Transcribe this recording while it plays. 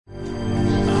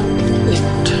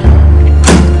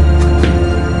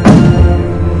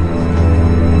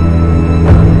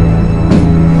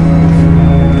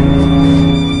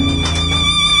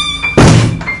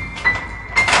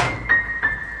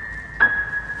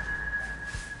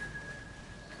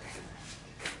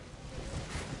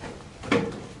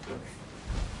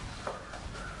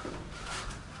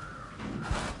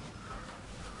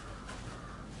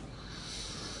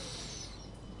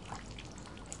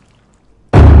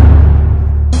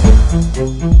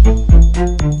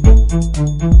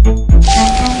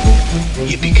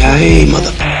Yippee-ki-yay,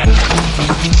 mother...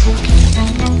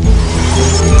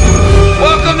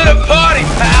 Welcome to the party,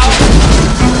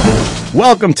 pal!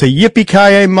 Welcome to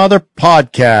Yippee-ki-yay, Mother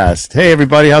Podcast. Hey,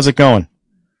 everybody, how's it going?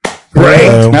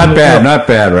 Great. Not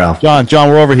bad, Ralph. John,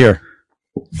 we're over here.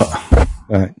 All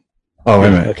right. Oh, wait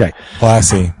a minute. Okay.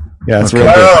 Classy. Yeah, that's Okay.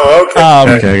 really good. Oh,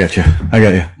 okay. Okay, I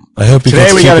got you. I hope you Today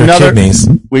can we keep got your another kidneys.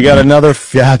 We got another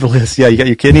fabulous. Yeah, you got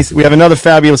your kidneys. We have another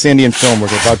fabulous Indian film we're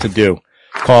about to do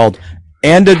called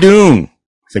Andhadhun. I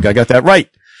think I got that right.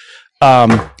 Wait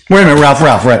a minute, Ralph,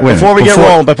 right. Before we get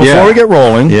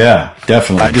rolling, yeah,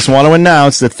 definitely. I just want to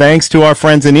announce that thanks to our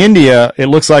friends in India, it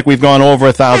looks like we've gone over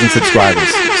 1,000 subscribers.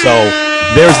 So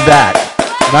there's that.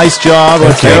 Nice job.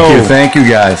 Let's go. Thank you,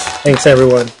 guys. Thanks,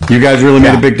 everyone. You guys really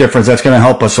made a big difference. That's going to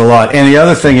help us a lot. And the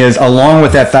other thing is, along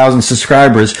with that 1,000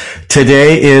 subscribers,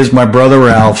 today is my brother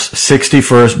Ralph's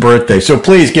 61st birthday. So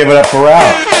please give it up for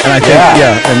Ralph. And I think,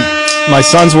 and my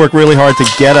sons worked really hard to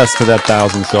get us to that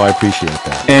 1,000, so I appreciate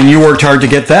that. And you worked hard to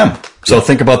get them. So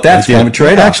think about that. It's kind of a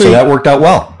trade-off. Actually, so that worked out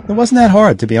well. It wasn't that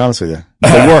hard, to be honest with you.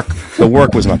 The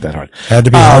work was not that hard. Had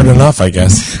to be hard enough, I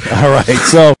guess. All right.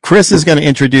 So Chris is going to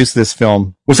introduce this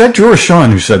film. Was that Drew or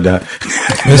Sean who said that?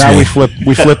 Now we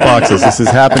flip boxes. This is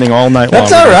happening all night long.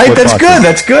 That's all right. That's good.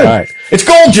 That's good. All right. It's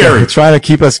gold, Jerry. Trying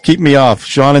to keep me off.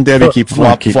 Sean and Debbie keep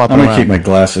flopping around. I'm going to keep my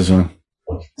glasses on.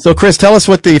 So, Chris, tell us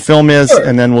what the film is,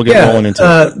 and then we'll get rolling into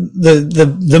it.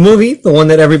 The movie, the one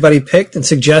that everybody picked and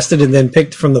suggested and then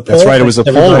picked from the poll. That's right. It was a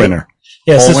poll winner.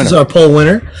 Yes, this is our poll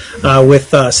winner with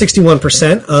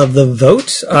 61% of the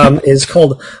vote. Is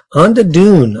called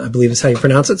Andhadhun, I believe is how you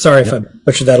pronounce it. Sorry if I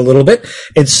butchered that a little bit.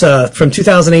 It's from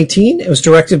 2018. It was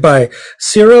directed by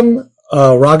Sriram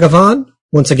Raghavan.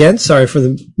 Once again, sorry for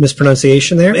the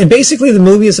mispronunciation there. And basically the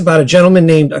movie is about a gentleman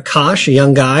named Akash, a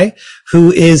young guy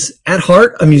who is at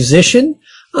heart a musician,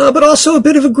 but also a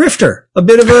bit of a grifter, a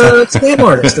bit of a scam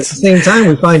artist at the same time,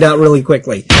 we find out really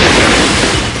quickly.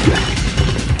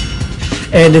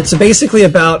 And it's basically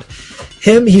about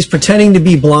him. He's pretending to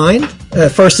be blind,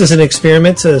 first as an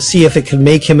experiment to see if it can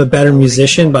make him a better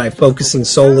musician by focusing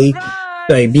solely,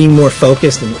 by being more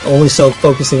focused and only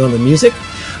focusing on the music.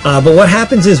 But what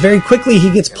happens is very quickly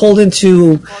he gets pulled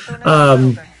into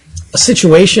a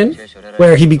situation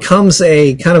where he becomes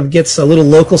gets a little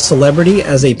local celebrity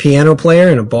as a piano player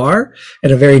in a bar,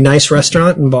 at a very nice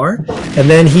restaurant and bar. And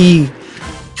then he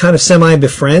kind of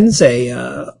semi-befriends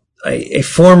a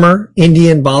former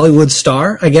Indian Bollywood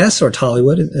star, I guess, or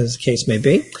Tollywood, as the case may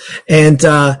be. And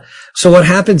so what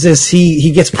happens is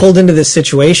he gets pulled into this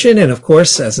situation, and of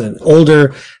course, as an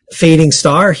older fading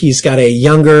star, he's got a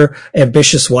younger,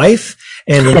 ambitious wife,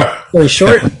 and in very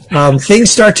short, things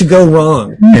start to go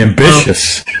wrong.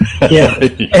 Ambitious. Yeah.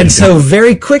 And so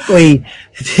very quickly,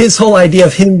 his whole idea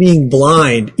of him being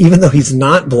blind, even though he's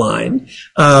not blind,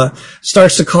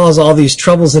 starts to cause all these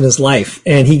troubles in his life,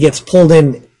 and he gets pulled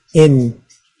in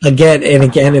again and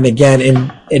again and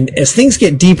again, and as things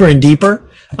get deeper and deeper,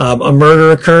 a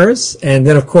murder occurs, and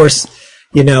then of course,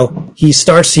 he's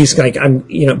like,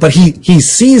 but he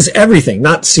sees everything,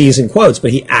 not sees in quotes,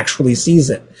 but he actually sees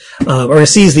it, or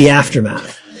sees the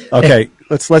aftermath. Okay.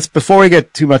 Let's before we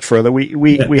get too much further,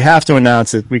 we have to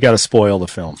announce that we got to spoil the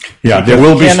film. Yeah, there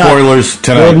will be spoilers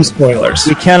tonight. There will be spoilers.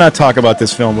 We cannot talk about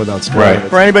this film without spoilers. Right.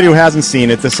 For anybody who hasn't seen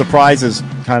it, the surprises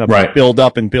kind of build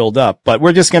up. But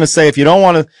we're just going to say, if you don't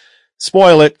want to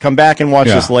spoil it, come back and watch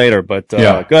this later. But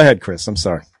go ahead, Chris. I'm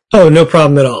sorry. Oh, no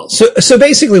problem at all. So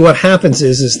basically what happens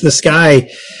is this guy,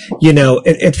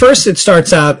 at first it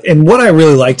starts out, and what I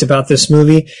really liked about this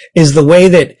movie is the way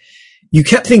that you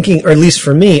kept thinking, or at least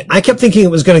for me, I kept thinking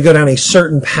it was going to go down a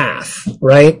certain path,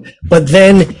 right? But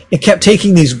then it kept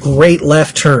taking these great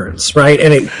left turns, right?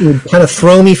 And it would kind of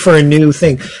throw me for a new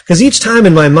thing. Because each time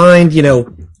in my mind,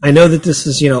 I know that this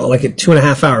is, like a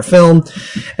 2.5 hour film,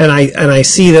 and I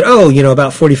see that,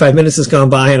 about 45 minutes has gone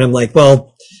by, and I'm like,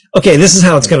 well, okay, this is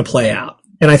how it's going to play out.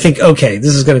 And I think, okay,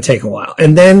 this is going to take a while.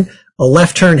 And then a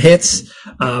left turn hits.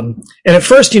 And at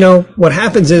first, what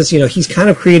happens is, he's kind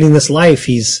of creating this life.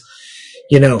 He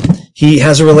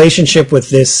has a relationship with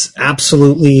this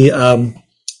absolutely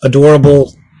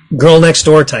adorable girl next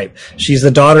door type. She's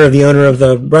the daughter of the owner of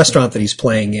the restaurant that he's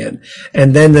playing in.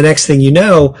 And then the next thing you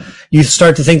know, you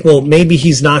start to think, well, maybe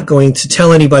he's not going to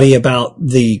tell anybody about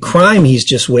the crime he's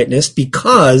just witnessed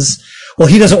because, well,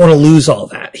 he doesn't want to lose all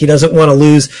that. He doesn't want to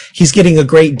lose. He's getting a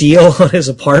great deal on his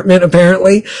apartment,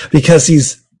 apparently, because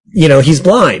he's he's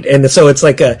blind. And so it's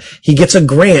like he gets a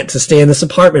grant to stay in this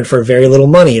apartment for very little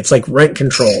money. It's like rent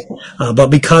control. But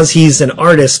because he's an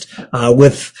artist,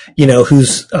 with,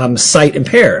 who's, sight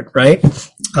impaired, right?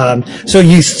 So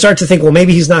you start to think, well,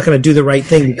 maybe he's not going to do the right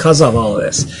thing because of all of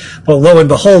this. But lo and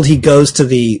behold, he goes to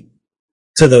the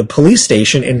police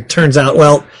station, and turns out,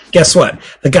 well, guess what?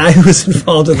 The guy who was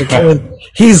involved in the killing,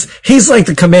 he's like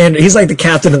the commander, he's like the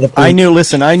captain of the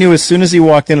police. I knew as soon as he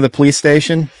walked into the police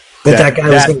station that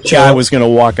guy was going to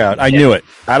walk out. I knew it.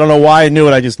 I don't know why I knew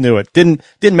it. I just knew it. Didn't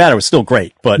matter. It was still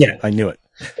great, but I knew it.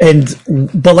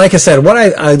 But like I said, what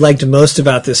I liked most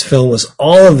about this film was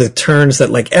all of the turns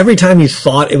that, like, every time you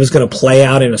thought it was going to play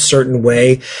out in a certain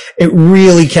way, it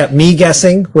really kept me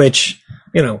guessing, which,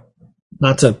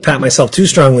 not to pat myself too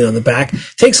strongly on the back,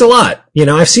 takes a lot.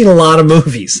 I've seen a lot of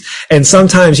movies, and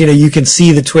sometimes, you can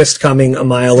see the twist coming a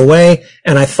mile away,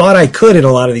 and I thought I could in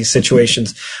a lot of these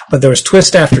situations, but there was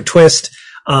twist after twist.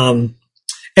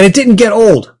 And it didn't get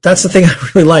old. That's the thing I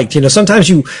really liked. Sometimes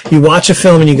you watch a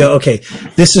film and you go, okay,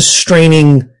 this is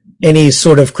straining any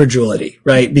sort of credulity,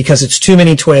 right? Because it's too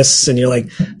many twists, and you're like,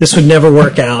 this would never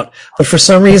work out. But for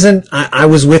some reason, I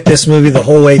was with this movie the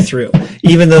whole way through,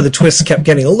 even though the twists kept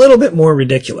getting a little bit more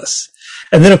ridiculous.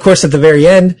 And then, of course, at the very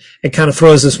end, it kind of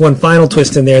throws this one final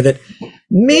twist in there that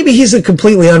maybe he's a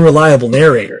completely unreliable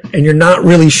narrator, and you're not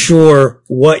really sure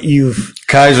what you've...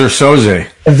 Kaiser Soze.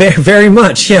 Very, very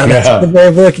much, yeah. That's a good way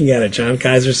of looking at it, John.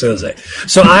 Kaiser Soze.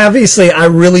 So I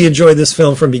really enjoyed this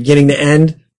film from beginning to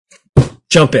end.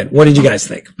 Jump in. What did you guys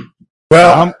think?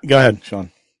 Well, go ahead, Sean.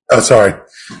 Oh, sorry.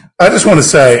 I just want to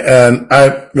say, and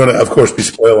I'm going to, of course, be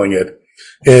spoiling it,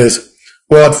 is,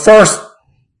 well, at first,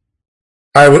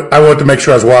 I wanted to make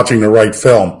sure I was watching the right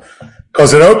film,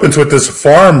 because it opens with this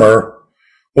farmer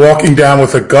walking down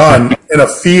with a gun in a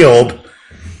field,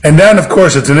 and then, of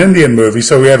course, it's an Indian movie,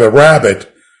 so we have a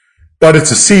rabbit, but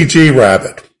it's a CG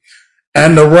rabbit.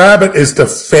 And the rabbit is the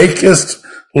fakest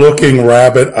looking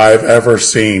rabbit I've ever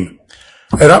seen.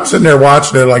 And I'm sitting there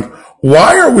watching it like,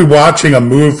 why are we watching a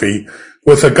movie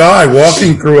with a guy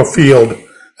walking through a field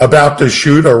about to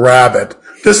shoot a rabbit?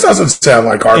 This doesn't sound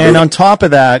like our movie. And on top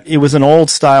of that, it was an old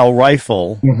style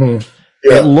rifle. Mm-hmm.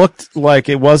 Yeah. It looked like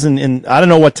it wasn't in, I don't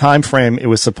know what time frame it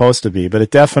was supposed to be, but it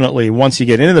definitely, once you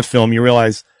get into the film, you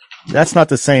realize that's not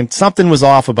the same. Something was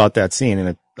off about that scene, and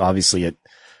it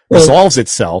resolves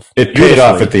itself. It paid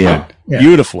off at the end.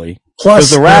 Beautifully. Plus,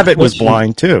 because the rabbit was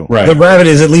blind too. Right. The rabbit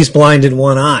is at least blind in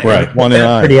one eye. Right. One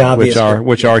eye. Pretty obvious.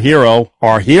 Which our hero,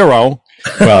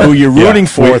 well, who you're rooting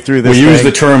for through this. We use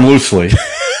the term loosely.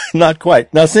 Not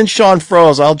quite. Now, since Sean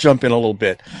froze, I'll jump in a little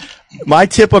bit. My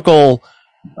typical,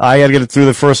 I got to get it through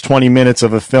the first 20 minutes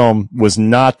of a film was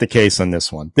not the case on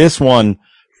this one. This one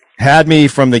had me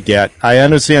from the get. I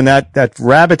understand that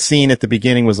rabbit scene at the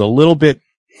beginning was a little bit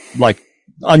like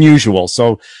unusual.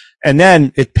 So, and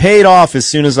then it paid off as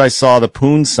soon as I saw the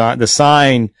Poon sign, the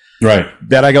sign. Right.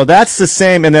 That I go, that's the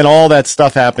same. And then all that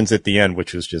stuff happens at the end,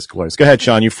 which was just glorious. Go ahead,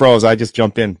 Sean. You froze. I just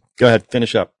jumped in. Go ahead.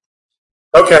 Finish up.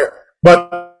 Okay.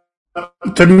 But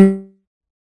to me,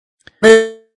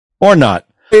 or not.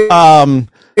 I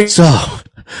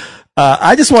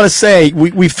just want to say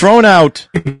we've thrown out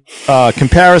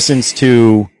comparisons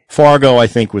to Fargo. I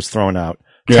think was thrown out.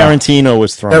 Yeah. Tarantino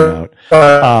was thrown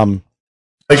out.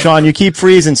 Sean, you keep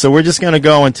freezing, so we're just going to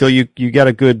go until you get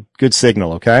a good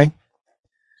signal. Okay.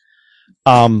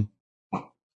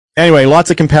 Anyway, lots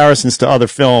of comparisons to other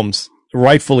films,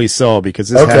 rightfully so, because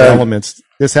this had elements.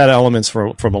 This had elements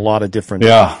from a lot of different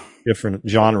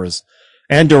genres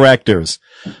and directors.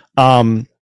 And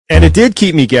it did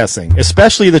keep me guessing,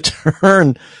 especially the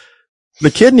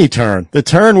kidney turn, the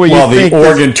turn where you think the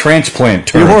organ transplant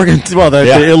turn,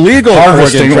 the illegal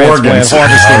harvesting organ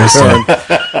transplant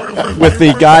turn, with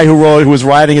the guy who was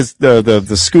riding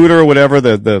the scooter or whatever,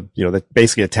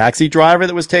 basically a taxi driver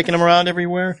that was taking him around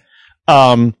everywhere.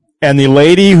 And the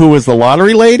lady who was the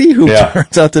lottery lady who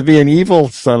turns out to be an evil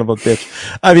son of a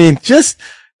bitch. I mean, just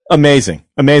amazing.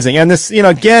 And this,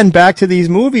 again, back to these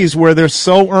movies where they're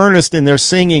so earnest in their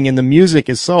singing and the music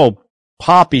is so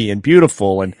poppy and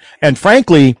beautiful. And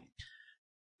frankly,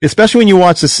 especially when you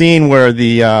watch the scene where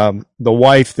the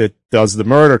wife that does the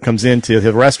murder comes into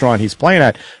the restaurant he's playing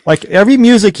at, like every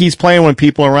music he's playing when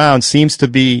people are around seems to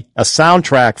be a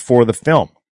soundtrack for the film.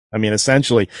 I mean,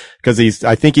 essentially, because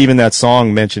I think even that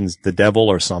song mentions the devil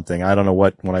or something. I don't know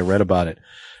when I read about it,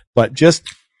 but just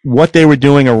what they were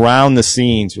doing around the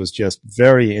scenes was just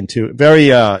very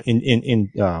smart,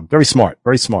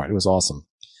 very smart. It was awesome.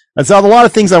 And so I have a lot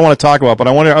of things I want to talk about, but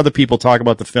I want other people to talk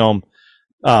about the film.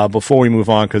 before we move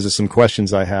on, because there's some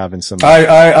questions I have and some.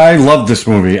 I love this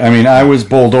movie. I mean, I was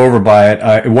bowled over by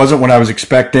it. It wasn't what I was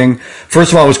expecting.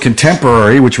 First of all, it was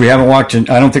contemporary, which we haven't watched.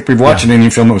 I don't think we've watched an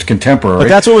Indian film that was contemporary. But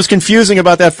that's what was confusing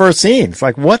about that first scene. It's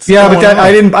like, what's going on?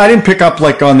 I didn't pick up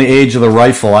like on the age of the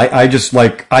rifle. I just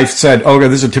like, I said, okay,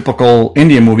 this is a typical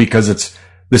Indian movie because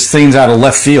this scene's out of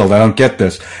left field. I don't get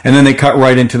this. And then they cut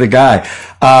right into the guy.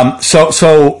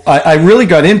 So I really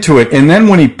got into it. And then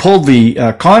when he pulled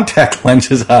the contact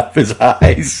lenses out of his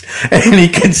eyes and he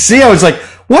can see, I was like,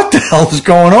 what the hell is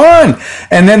going on?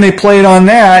 And then they played on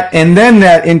that. And then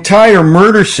that entire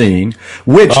murder scene,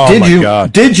 which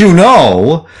did you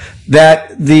know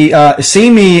that the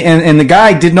Simi and the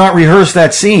guy did not rehearse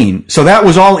that scene? So that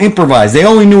was all improvised. They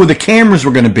only knew where the cameras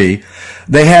were going to be.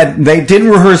 They didn't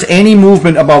rehearse any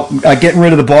movement about getting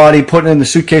rid of the body, putting it in the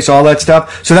suitcase, all that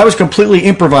stuff. So that was completely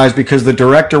improvised because the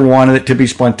director wanted it to be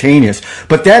spontaneous.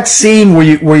 But that scene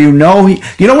where you know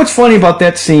what's funny about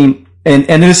that scene,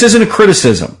 and this isn't a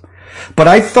criticism, but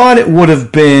I thought it would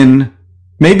have been,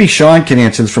 maybe Sean can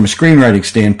answer this from a screenwriting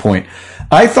standpoint.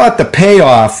 I thought the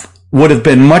payoff would have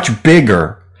been much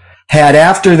bigger had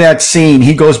after that scene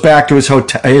he goes back to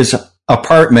his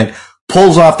apartment,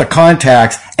 pulls off the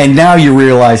contacts, and now you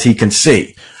realize he can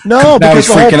see. No, because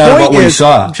he's freaking out about what he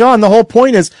saw. John, the whole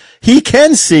point is he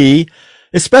can see,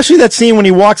 especially that scene when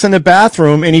he walks in the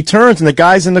bathroom and he turns and the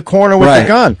guy's in the corner with the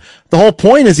gun. The whole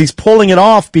point is he's pulling it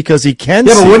off because he can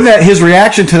see. Yeah, but wouldn't that, his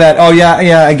reaction to that, oh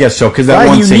yeah, I guess so, because that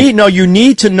one scene. You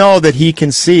need to know that he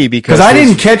can see because I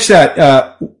didn't catch that,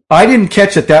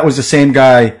 that was the same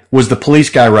guy, was the police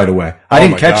guy right away. I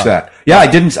didn't catch that. Yeah, I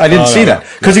didn't see that.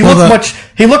 Because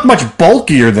he looked much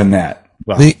bulkier than that.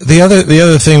 Well, the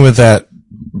other thing with that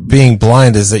being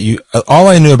blind is that all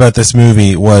I knew about this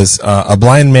movie was, a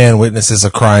blind man witnesses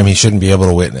a crime he shouldn't be able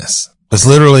to witness. That's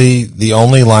literally the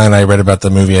only line I read about the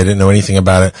movie. I didn't know anything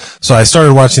about it. So I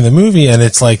started watching the movie and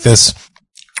it's like this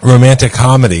romantic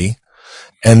comedy.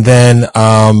 And then,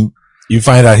 you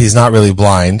find out he's not really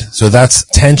blind. So that's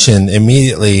tension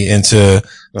immediately into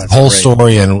the whole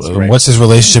story and what's his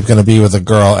relationship going to be with the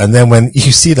girl. And then when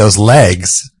you see those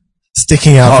legs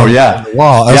sticking out from the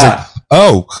wall, I was like,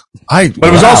 but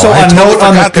it was also a note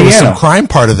on the piano. There was some crime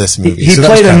part of this movie. He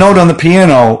played a note on the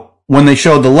piano when they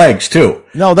showed the legs too.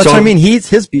 No, that's what I mean.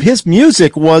 His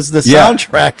music was the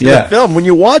soundtrack to the film. When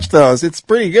you watch those, it's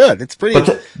pretty good. It's pretty.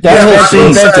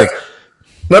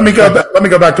 Let me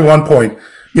go back to one point.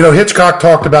 You know, Hitchcock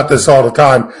talked about this all the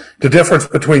time. The difference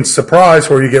between surprise,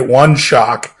 where you get one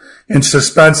shock, and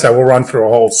suspense that will run through a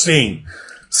whole scene.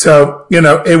 So, you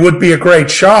know, it would be a great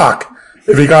shock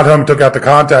if he got home and took out the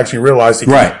contacts and you realized he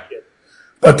couldn't get it.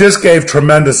 But this gave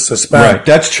tremendous suspense. Right,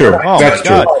 that's true. Oh, that's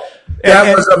true.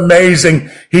 That was amazing.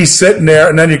 He's sitting there,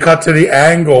 and then you cut to the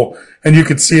angle, and you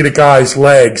could see the guy's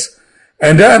legs.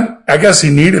 And then, I guess he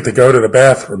needed to go to the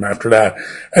bathroom after that.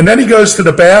 And then he goes to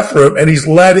the bathroom, and he's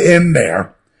led in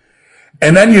there.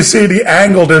 And then you see the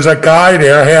angle, there's a guy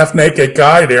there, half-naked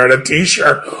guy there in a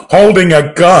T-shirt, holding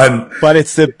a gun. But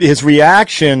it's his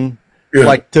reaction,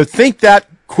 like, to think that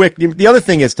quick. The other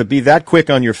thing is to be that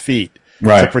quick on your feet.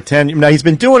 Right. To pretend. Now, he's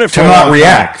been doing it for a long time. To not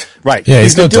react. Right. Yeah,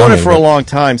 he's been doing it for a long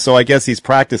time, so I guess he's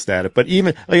practiced at it. But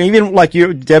even like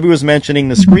Debbie was mentioning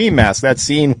the Scream Mask, that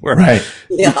scene where... Where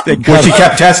she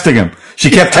kept testing him.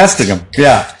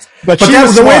 Yeah. But that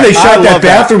was the way they shot that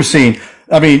bathroom scene.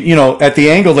 I mean, you know, at the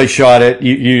angle they shot it,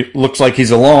 you looks like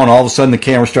he's alone. All of a sudden, the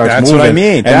camera starts moving. That's what I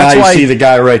mean. And now you see the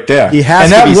guy right there. He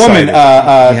has and to that woman,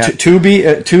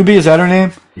 Tubi, is that her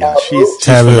name? Yeah, she's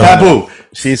Taboo.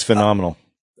 She's phenomenal.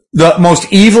 The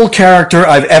most evil character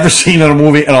I've ever seen in a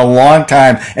movie in a long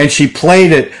time, and she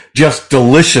played it just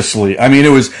deliciously. I mean, it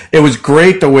was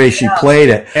great the way she played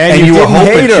it. And you were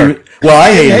hoping her. Well,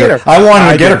 I hated her. I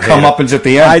wanted to get her comeuppance at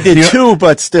the end. I did too,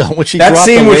 but still, when she that dropped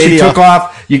scene the where lady she took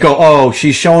off, you go, oh,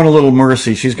 she's showing a little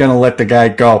mercy. She's going to let the guy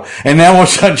go. And then all of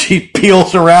a sudden she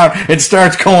peels around and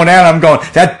starts going at him. I'm going,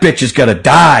 that bitch is going to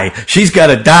die. She's got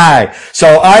to die.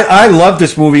 So I love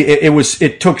this movie.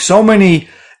 It took so many,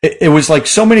 it was like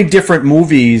so many different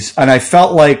movies, and I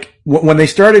felt like when they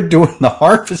started doing the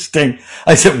harvesting,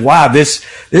 I said, wow, this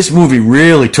movie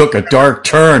really took a dark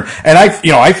turn. And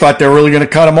I thought they were really going to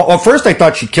cut him off. Well, first I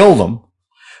thought she killed him.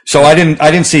 So I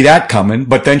didn't see that coming,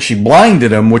 but then she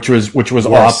blinded him, which was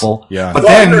awful. Yeah. But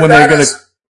then when they're going to,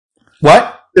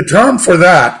 what? The term for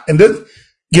that, and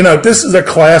this is a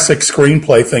classic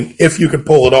screenplay thing, if you could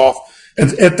pull it off.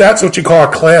 And if that's what you call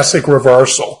a classic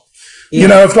reversal. Yeah. You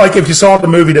know, if you saw the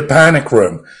movie The Panic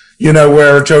Room, you know,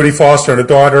 where Jodie Foster and her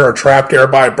daughter are trapped there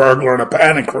by a burglar in a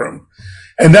panic room.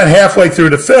 And then halfway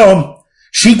through the film,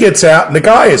 she gets out and the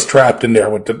guy is trapped in there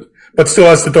with the but still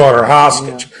has the daughter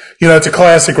hostage. Yeah. It's a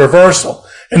classic reversal.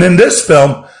 And in this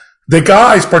film, the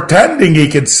guy's pretending he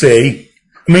can see.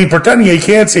 Pretending he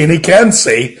can't see, and he can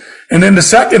see. And in the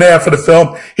second half of the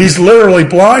film, he's literally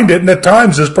blinded, and at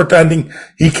times is pretending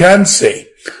he can see.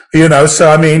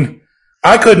 So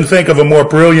I couldn't think of a more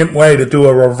brilliant way to do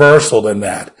a reversal than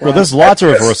that. Well, there's lots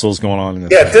of reversals going on in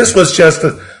this. Yeah, this was just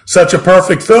such a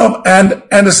perfect film, and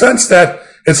the sense that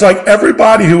it's like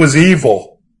everybody who was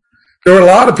evil. There were a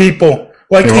lot of people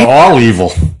like they were all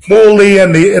evil. Molly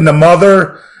and the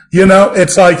mother.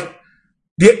 It's like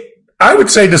I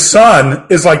would say the son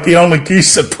is like the only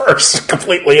decent person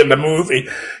completely in the movie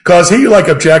because he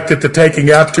objected to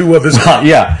taking out two of his.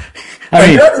 Yeah.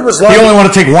 He only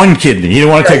wanted to take one kidney. He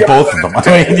didn't want to take both of them.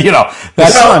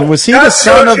 That son, was he the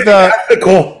son of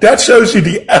the... That shows you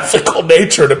the ethical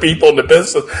nature of the people in the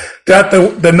business. That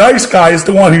the nice guy is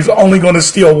the one who's only going to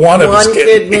steal one of his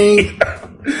kidney.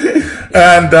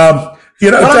 And,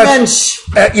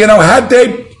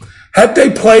 had they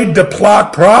played the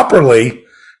plot properly,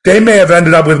 they may have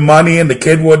ended up with money and the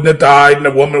kid wouldn't have died and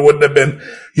the woman wouldn't have been,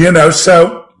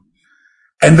 so.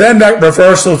 And then that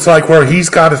reversal, it's like where he's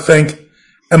got to think,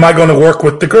 am I going to work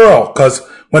with the girl? Because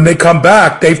when they come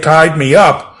back, they've tied me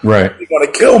up. Right. They're going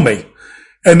to kill me.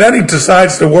 And then he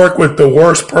decides to work with the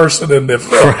worst person in the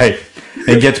film. Right.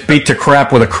 And gets beat to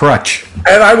crap with a crutch.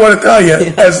 And I want to tell you,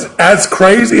 as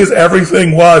crazy as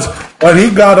everything was, when he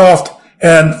got off,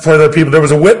 and for the people, there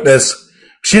was a witness.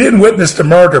 She didn't witness the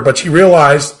murder, but she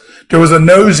realized there was a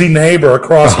nosy neighbor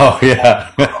across. Oh,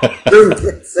 yeah. Who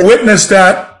witnessed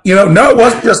that, no, it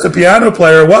wasn't just the piano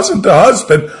player. It wasn't the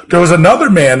husband. There was another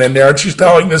man in there, and she's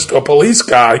telling this to a police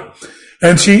guy.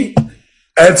 And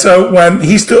so when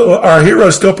our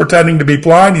hero's still pretending to be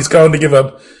blind, he's going to give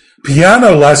a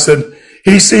piano lesson.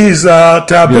 He sees,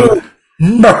 Taboo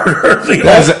murder.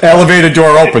 As the elevator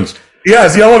door opens. Yeah,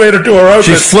 as the elevator door opens.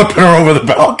 She's flipping her over the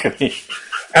balcony.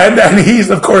 And then he's,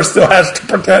 of course, still has to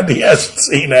pretend he hasn't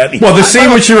seen anything. Well, the scene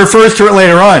when she refers to it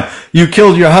later on, you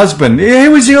killed your husband. He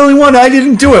was the only one. I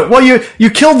didn't do it. Well, you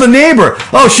killed the neighbor.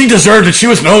 Oh, she deserved it. She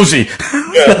was nosy.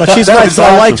 Yeah. Well, she's nice.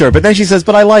 I liked her. But then she says,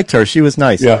 but I liked her. She was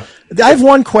nice. Yeah. I have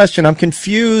one question. I'm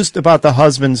confused about the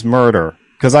husband's murder.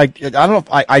 Because I don't know,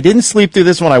 I didn't sleep through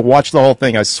this one. I watched the whole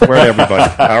thing. I swear to everybody.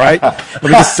 All right? Let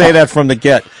me just say that from the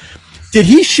get. Did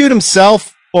he shoot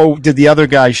himself or did the other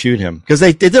guy shoot him? Because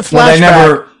they did the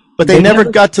flashback. But they never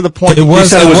got to the point. It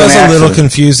was a little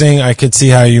confusing. I could see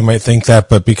how you might think that,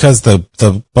 but because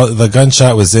the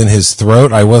gunshot was in his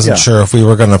throat, I wasn't sure if we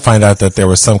were going to find out that there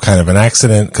was some kind of an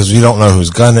accident because we don't know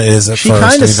whose gun it is at first. She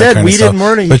kind of said we didn't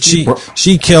murder him. But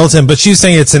she killed him. But she's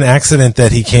saying it's an accident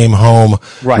that he came home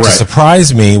to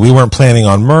surprise me. We weren't planning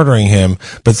on murdering him.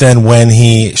 But then when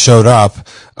he showed up,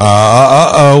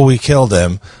 we killed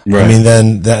him. Right. I mean,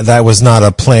 then that was not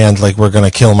a planned, like, we're going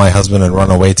to kill my husband and run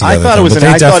away together. I thought it was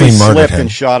I thought he slipped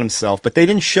and shot himself, but they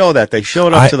didn't show that. They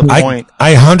showed up to the point.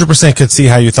 I 100% could see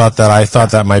how you thought that. I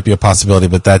thought that might be a possibility,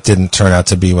 but that didn't turn out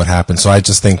to be what happened. So I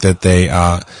just think that they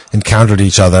encountered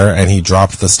each other and he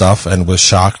dropped the stuff and was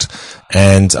shocked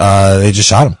and they just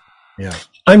shot him. Yeah.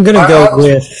 I'm going to go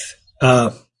with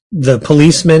the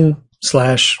policeman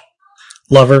 /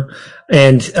 lover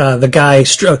and the guy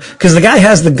because the guy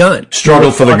has the gun.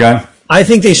 Struggle for the gun. I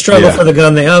think they struggle for the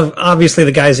gun. They obviously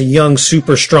the guy's a young,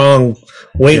 super strong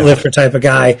weightlifter type of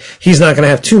guy. He's not going to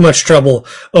have too much trouble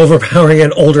overpowering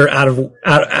an older, out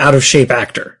of shape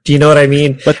actor. Do you know what I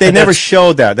mean? But they never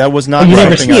showed that. That was not. You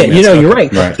never see it. You're right.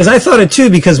 Because I thought it too.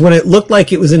 Because when it looked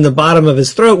like it was in the bottom of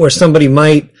his throat, where somebody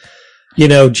might,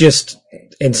 just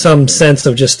in some sense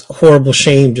of just horrible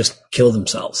shame, just kill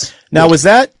themselves. Now, was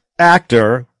that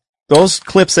actor? Those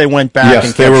clips they went back.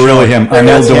 Yes, they were really him.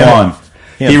 Anil Dewan.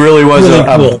 He really was a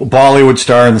Bollywood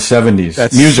star in the 70s.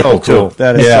 That's musical so cool. too.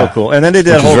 That is so cool. And then they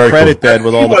did a whole credit bed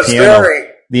with all the piano,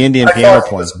 the Indian piano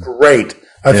playing. Was great.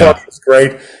 I thought it was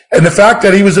great, and the fact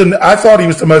that he was I thought he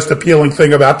was the most appealing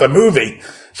thing about the movie.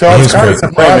 So I was kind of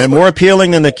surprised. More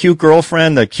appealing than the cute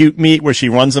girlfriend, the cute meet where she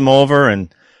runs him over,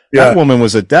 and that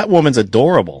woman's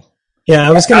adorable. Yeah,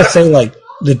 I was going to say like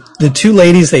the two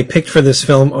ladies they picked for this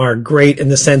film are great in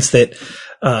the sense that.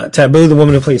 Taboo, the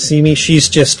woman who plays Simi, she's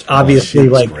just obviously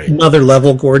like mother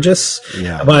level gorgeous.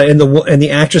 Yeah. But and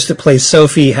the actress that plays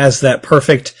Sophie has that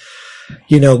perfect,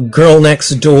 girl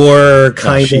next door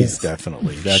kind of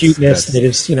definitely cuteness that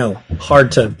is,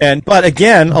 hard to. But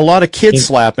again, a lot of kid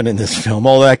slapping in this film.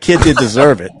 Although that kid did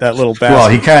deserve it, that little bastard. Well,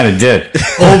 he kind of did.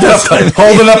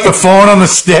 Holding up the phone on the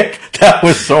stick. That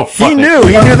was so funny. He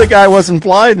knew the guy wasn't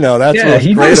blind though. That's what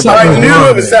was great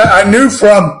about it. I knew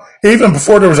from even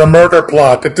before there was a murder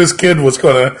plot, that this kid was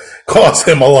going to cause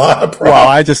him a lot of problems. Well,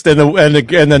 I just and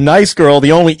the nice girl,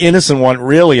 the only innocent one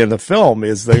really in the film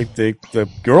is the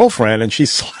girlfriend, and she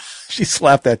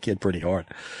slapped that kid pretty hard.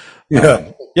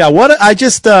 Yeah,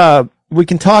 we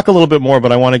can talk a little bit more,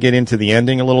 but I want to get into the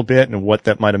ending a little bit and what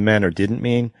that might have meant or didn't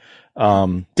mean.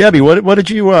 Debbie, what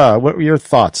were your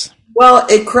thoughts? Well,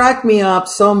 it cracked me up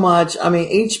so much. I mean,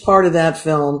 each part of that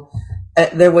film,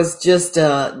 there was just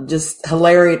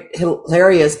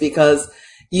hilarious because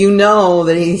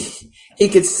that he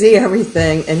could see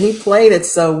everything and he played it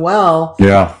so well.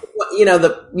 Yeah.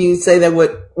 You say that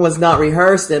what was not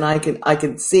rehearsed, and I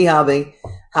could see how they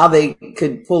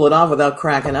could pull it off without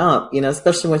cracking up,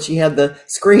 especially when she had the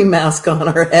scream mask on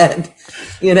her head,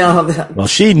 Well,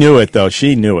 she knew it though.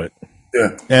 She knew it.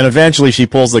 Yeah. And eventually she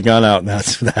pulls the gun out, and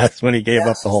that's when he gave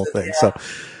up the whole thing. Yeah.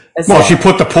 So, she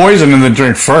put the poison in the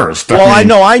drink first. I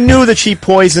know. I knew that she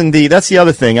poisoned that's the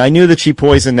other thing. I knew that she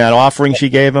poisoned that offering she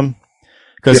gave him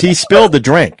because he spilled the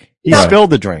drink. He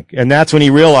spilled the drink. And that's when he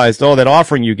realized, that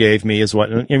offering you gave me is what,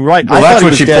 and right. Well, that's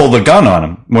when she pulled the gun on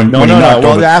him. When he knocked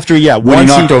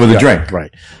over the drink.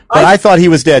 Right. But I thought he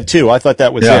was dead too. I thought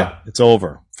that was it. It's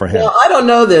over for him. Well, I don't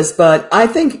know this, but I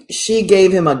think she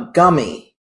gave him a gummy.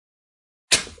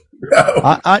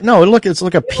 No, it's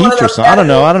like a peach or something. I don't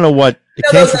know what it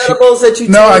came from.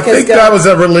 I think that was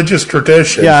a religious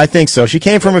tradition. Yeah, I think so. She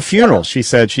came from a funeral. She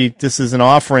said this is an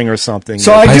offering or something.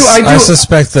 So I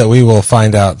suspect that we will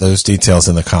find out those details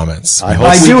in the comments.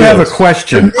 I do have a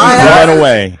question right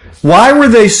away. Why were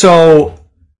they so?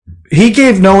 He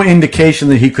gave no indication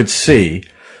that he could see.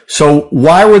 So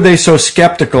why were they so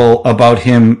skeptical about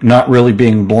him not really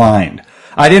being blind?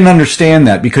 I didn't understand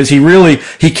that because he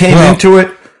came into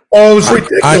it. Oh, it was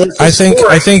ridiculous. I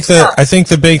think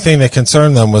the big thing that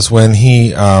concerned them was when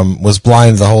he was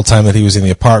blind the whole time that he was in the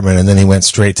apartment, and then he went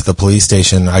straight to the police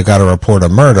station. I got to report a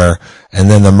murder, and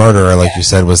then the murderer, like you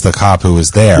said, was the cop who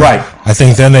was there. Right. I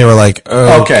think then they were like,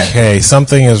 okay,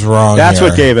 something is wrong. That's here.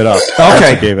 what gave it up.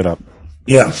 Okay, gave it up.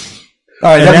 Yeah. All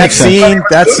right,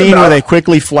 that scene where they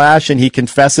quickly flash and he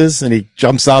confesses and he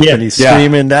jumps up and he's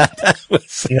screaming, that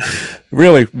was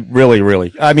really, really,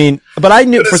 really. I mean, but I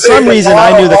knew for some reason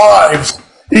that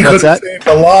he could have saved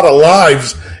a lot of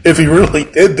lives if he really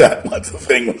did that once the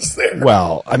thing was there.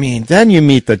 Well, I mean, then you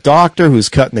meet the doctor who's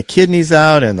cutting the kidneys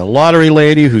out and the lottery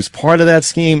lady who's part of that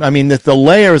scheme. I mean, the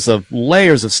layers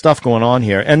of stuff going on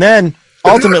here, and then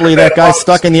ultimately that guy's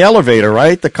stuck in the elevator,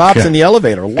 right? The cop's in the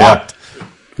elevator, locked.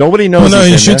 Nobody knows. Well,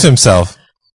 no, he shoots himself.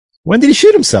 When did he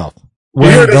shoot himself?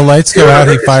 When the lights go out,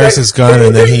 he fires his gun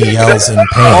and then he yells in pain.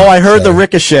 Oh, I heard the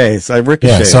ricochets.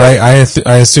 Yeah, so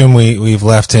I assume we've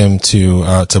left him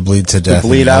to bleed to death. To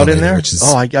bleed out in there? Which is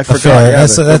I forgot.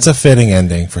 That's a fitting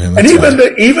ending for him. And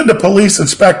even the police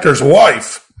inspector's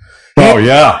wife.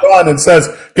 And says,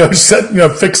 "Go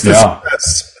fix this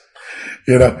mess."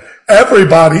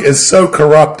 Everybody is so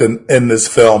corrupt in this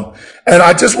film, and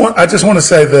I just want to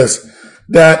say this.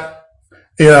 That,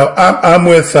 I'm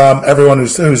with everyone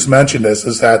who's mentioned this,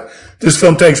 is that this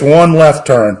film takes one left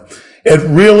turn. It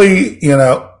really, in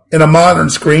a modern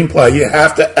screenplay, you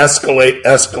have to escalate.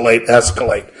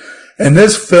 And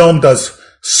this film does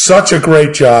such a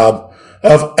great job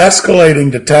of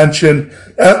escalating the tension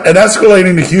and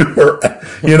escalating the humor,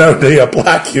 the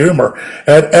black humor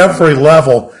at every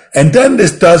level. And then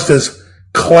this does this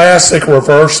classic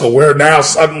reversal where now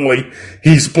suddenly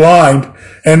he's blind.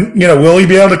 And, will he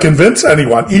be able to convince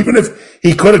anyone, even if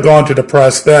he could have gone to the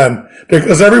press then,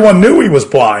 because everyone knew he was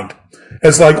blind.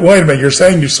 It's like, wait a minute, you're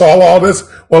saying you saw all this?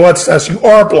 Well, let's test you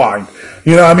are blind.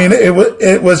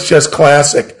 It was just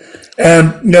classic.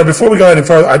 And, before we go any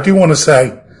further, I do want to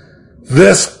say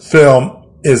this film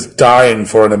is dying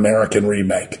for an American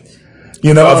remake.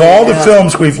 Of all the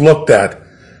films we've looked at,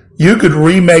 you could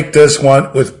remake this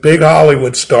one with big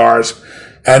Hollywood stars,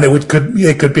 and it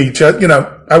could be just,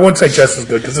 I wouldn't say just as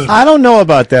good because I don't know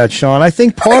about that, Sean. I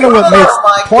think part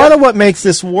of what makes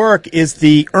this work is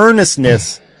the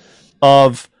earnestness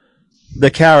of the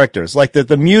characters, like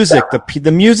the music,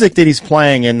 the music that he's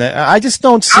playing, and I just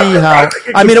don't see how.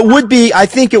 I mean, it would be. I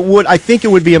think it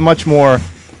would be a much more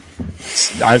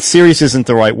serious isn't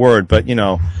the right word, but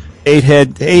eight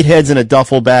heads in a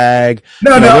duffel bag.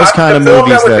 Those kind of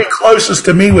movies that would be closest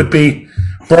to me would be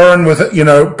Burn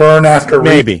Burn After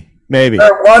Reading. Maybe.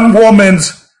 One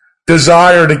woman's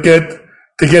desire to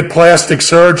get plastic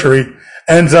surgery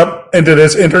ends up into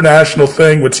this international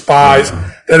thing with spies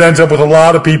that ends up with a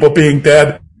lot of people being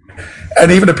dead, and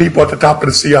even the people at the top of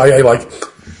the CIA like,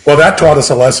 Well, that taught us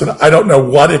a lesson. I don't know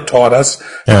what it taught us.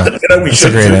 Yeah, we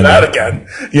should do that again.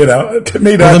 To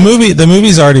me, the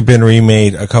movie's already been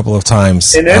remade a couple of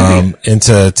times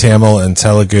into Tamil and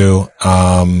Telugu.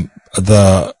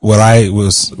 What I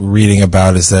was reading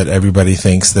about is that everybody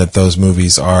thinks that those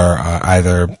movies are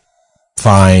either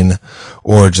fine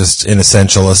or just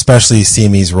inessential, especially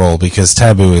Simi's role, because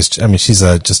Tabu is, she's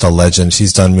just a legend.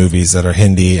 She's done movies that are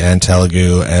Hindi and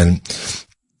Telugu, and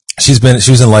she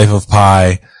was in Life of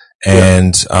Pi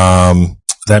and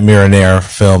that Mirror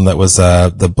film that was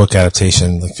the book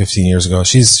adaptation like 15 years ago.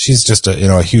 She's just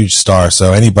a huge star.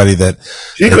 So anybody that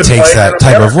takes that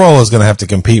type of role is going to have to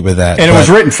compete with that. And it was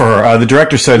written for her. The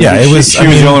director said she was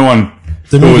the only one.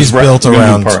 The movie's built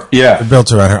around her.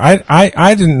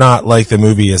 I did not like the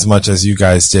movie as much as you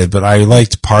guys did, but I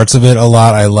liked parts of it a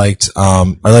lot. I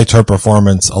liked her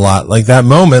performance a lot. Like that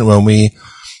moment when we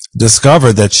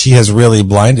discovered that she has really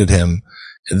blinded him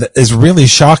is really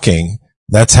shocking.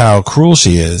 That's how cruel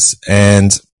she is.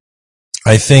 And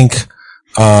I think,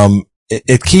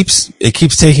 it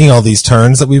keeps taking all these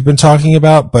turns that we've been talking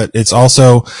about, but it's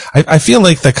also, I feel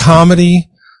like the comedy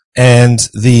and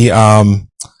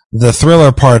the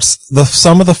thriller parts,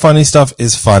 some of the funny stuff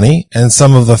is funny and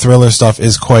some of the thriller stuff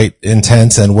is quite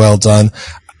intense and well done.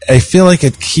 I feel like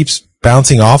it keeps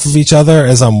bouncing off of each other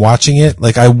as I'm watching it.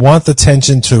 Like I want the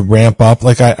tension to ramp up.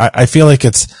 Like I feel like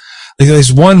it's like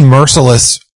there's one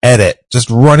merciless edit just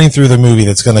running through the movie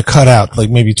that's going to cut out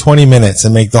like maybe 20 minutes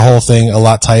and make the whole thing a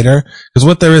lot tighter. Because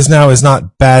what there is now is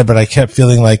not bad, but I kept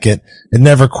feeling like it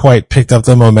never quite picked up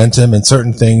the momentum and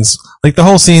certain things. Like the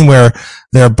whole scene where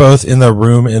they're both in the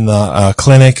room in the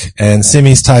clinic and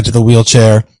Simi's tied to the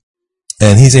wheelchair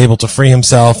and he's able to free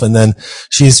himself, and then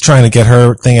she's trying to get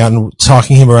her thing out and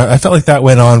talking him around. I felt like that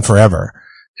went on forever.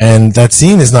 And that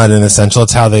scene is not inessential.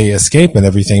 It's how they escape and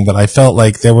everything. But I felt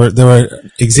like there were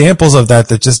examples of that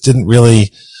just didn't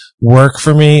really work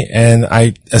for me. And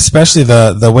especially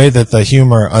the way that the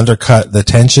humor undercut the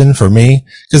tension for me,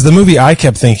 because the movie I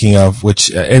kept thinking of,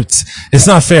 which it's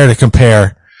not fair to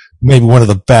compare maybe one of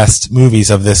the best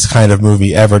movies of this kind of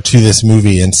movie ever to this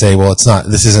movie and say, well,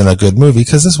 this isn't a good movie,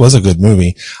 because this was a good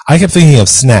movie. I kept thinking of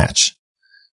Snatch.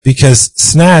 Because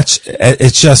Snatch,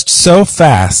 it's just so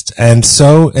fast and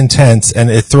so intense,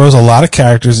 and it throws a lot of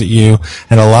characters at you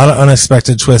and a lot of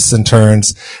unexpected twists and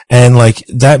turns. And like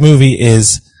that movie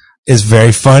is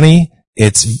very funny.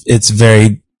 It's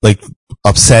very like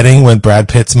upsetting when Brad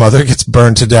Pitt's mother gets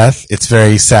burned to death. It's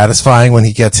very satisfying when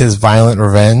he gets his violent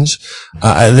revenge.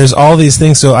 There's all these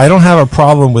things. So I don't have a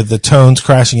problem with the tones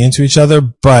crashing into each other,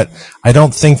 but I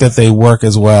don't think that they work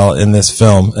as well in this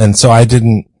film. And so I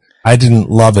didn't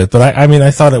love it, but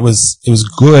I thought it was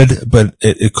good, but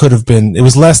it could have been, it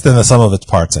was less than the sum of its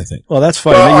parts, I think. Well, that's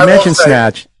funny. Well,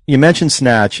 you mentioned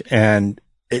Snatch, and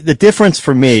the difference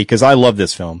for me, because I love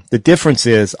this film, the difference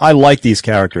is I like these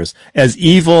characters. As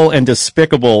evil and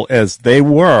despicable as they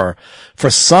were,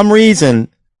 for some reason,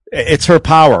 it's her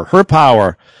power. Her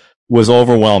power was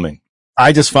overwhelming.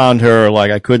 I just found her,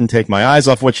 like, I couldn't take my eyes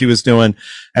off what she was doing.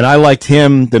 And I liked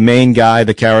him, the main guy,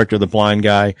 the character, the blind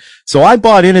guy. So I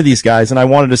bought into these guys and I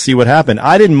wanted to see what happened.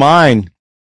 I didn't mind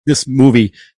this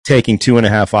movie taking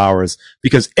 2.5 hours,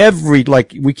 because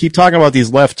we keep talking about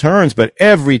these left turns, but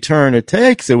every turn it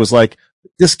takes, it was like,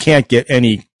 this can't get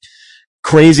any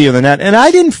crazier than that. And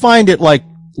I didn't find it like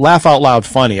laugh out loud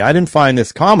funny. I didn't find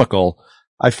this comical.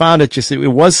 I found it it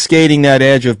was skating that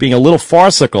edge of being a little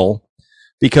farcical,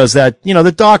 because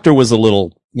the doctor was a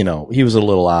little, he was a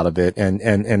little out of it,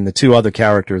 and the two other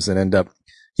characters that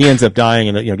he ends up dying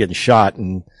and, getting shot.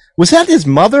 And was that his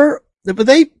mother? Were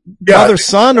they mother,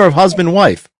 son, or husband,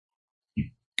 wife?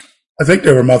 I think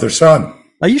they were mother, son.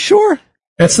 Are you sure?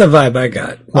 That's the vibe I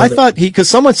got. I thought because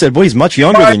someone said, well, he's much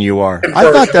younger than you are.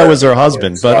 I thought that was her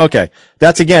husband, but okay.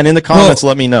 That's again in the comments.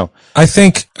 Let me know. I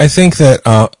think that,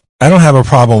 I don't have a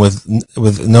problem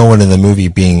with no one in the movie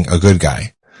being a good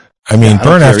guy. I mean,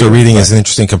 Burn After Reading is an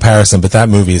interesting comparison, but that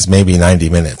movie is maybe 90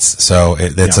 minutes. So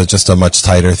it's just a much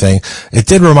tighter thing. It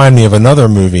did remind me of another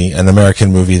movie, an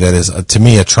American movie that is, to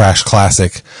me, a trash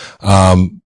classic,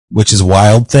 which is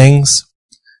Wild Things.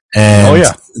 And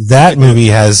that movie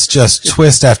has just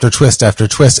twist after twist after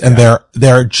twist, and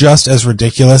they're just as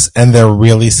ridiculous, and they're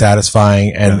really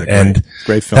satisfying. And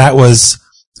great film.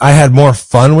 I had more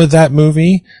fun with that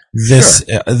movie. This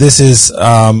is,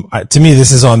 to me,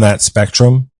 this is on that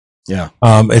spectrum. Yeah.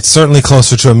 It's certainly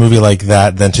closer to a movie like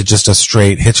that than to just a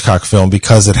straight Hitchcock film,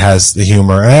 because it has the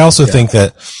humor. And I also think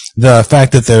that the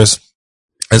fact that there's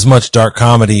as much dark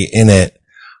comedy in it,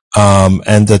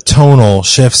 and the tonal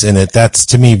shifts in it, that's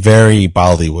to me very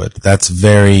Bollywood. That's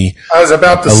very, I was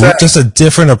about to say, just a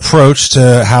different approach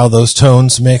to how those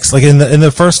tones mix. Like in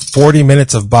the first 40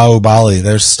 minutes of Bahubali,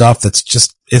 there's stuff that's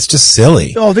just, it's just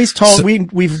silly. Oh, these tones, so, we've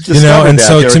discovered, you know, and that,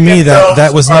 so to me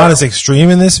that was not as extreme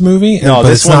in this movie. No, but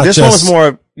this one was more,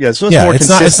 more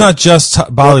it's not just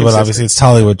Bollywood, obviously it's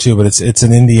Tollywood too, but it's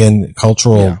an Indian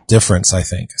cultural difference, I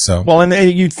think. So. Well, and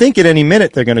you'd think at any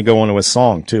minute they're going to go into a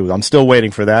song too. I'm still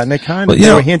waiting for that, and they kind of,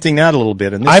 were hinting that a little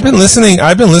bit. In this I've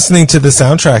been listening to the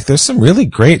soundtrack. There's some really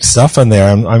great stuff in there.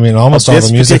 I mean, almost all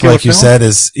the music, like you said,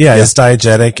 is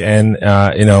diegetic, and,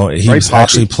 you know, he's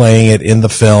actually playing it in the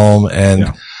film,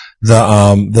 and,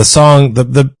 the song,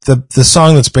 the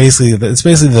song it's basically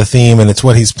the theme, and it's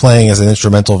what he's playing as an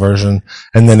instrumental version,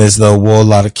 and then is the Wo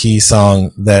Ladki song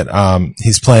that,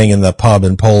 he's playing in the pub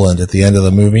in Poland at the end of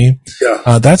the movie.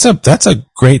 Yeah. That's a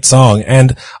great song.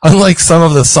 And unlike some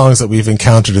of the songs that we've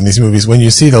encountered in these movies, when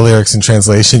you see the lyrics in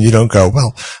translation, you don't go,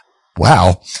 well,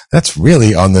 wow, that's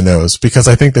really on the nose, because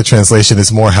I think the translation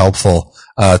is more helpful,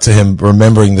 to him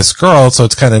remembering this girl. So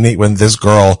it's kind of neat when this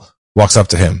girl walks up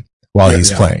to him while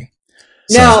he's playing.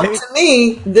 Now, to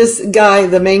me, this guy,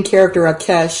 the main character,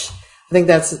 Akesh, I think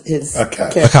that's his...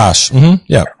 Akash. Mm-hmm.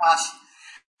 Yeah. Akash.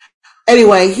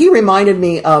 Anyway, he reminded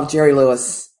me of Jerry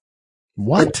Lewis.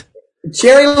 What?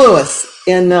 Jerry Lewis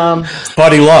in...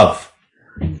 Buddy Love.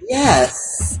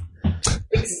 Yes.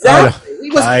 Exactly. He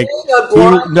was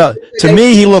playing to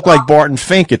me, he looked like Barton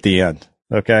Fink at the end.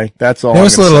 Okay, that's all.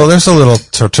 There's a little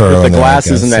Turturro with the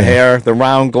glasses and the hair, the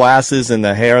round glasses and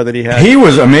the hair that he had. He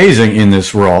was amazing in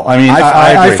this role. I mean,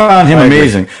 I found him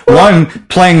amazing. One,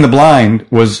 playing the blind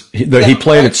he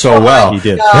played it so well. He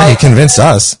did. Yeah, he convinced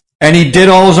us. And he did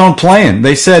all his own playing.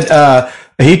 They said,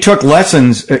 he took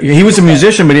lessons. He was a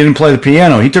musician, but he didn't play the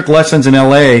piano. He took lessons in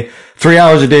LA 3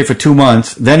 hours a day for 2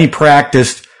 months. Then he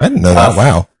practiced. I didn't know that.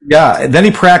 Wow. Yeah. Then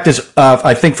he practiced,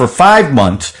 I think for 5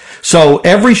 months. So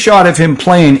every shot of him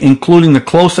playing, including the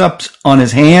close-ups on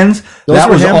his hands, that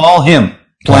was all him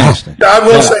playing. I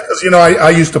will say, because, you know,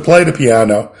 I used to play the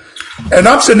piano, and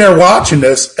I'm sitting there watching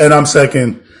this, and I'm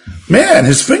thinking, man,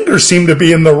 his fingers seem to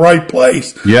be in the right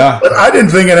place. Yeah. But I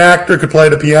didn't think an actor could play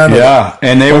the piano. Yeah.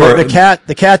 And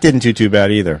the cat didn't do too bad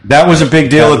either. That was a big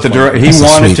deal at the director. He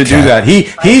wanted to do that.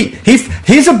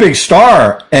 He's a big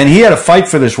star, and he had a fight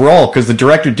for this role because the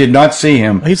director did not see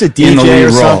him. He's a DJ in the lead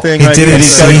or something. He didn't and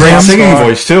he's got a great singing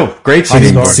voice too. Great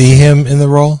singing voice. See him in the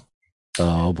role.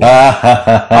 Oh boy.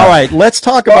 All right, let's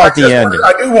talk about the ending.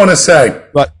 I do want to say,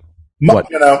 what?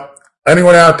 You know,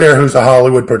 anyone out there who's a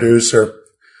Hollywood producer,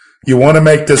 you want to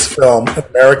make this film an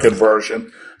American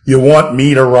version. You want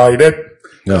me to write it.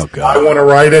 Oh, God. I want to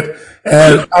write it.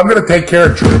 And I'm going to take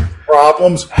care of Drew's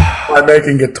problems by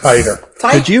making it tighter.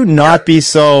 Could you not be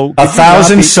so...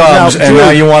 1,000 subs, and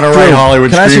now you want to write Hollywood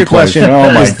screenplays. Can I ask you a question?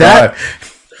 Oh, my God.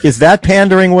 Is that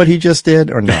pandering what he just did,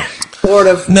 or no? Sort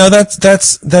of. No,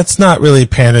 that's not really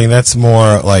pandering. That's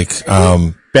more like...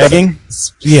 begging?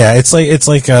 Yeah, it's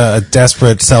like a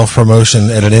desperate self-promotion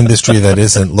at an industry that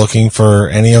isn't looking for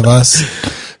any of us.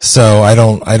 So I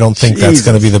don't think that's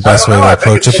going to be the best way to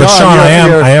approach it. But Sean,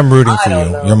 I am rooting for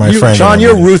you. You're my friend. Sean,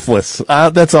 you're ruthless.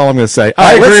 That's all I'm going to say.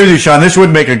 I agree with you, Sean. This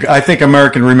would make I think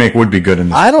American remake would be good in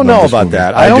this. I don't know about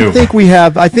that. I don't think we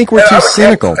have. I think we're too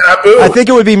cynical. I think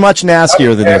it would be much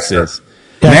nastier than this is.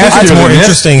 Yeah, it's more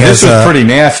interesting. This was pretty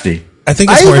nasty. I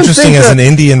think it's more interesting as an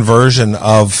Indian version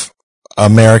of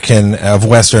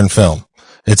Western film.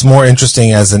 It's more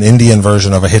interesting as an Indian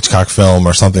version of a Hitchcock film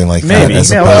or something like that. Maybe.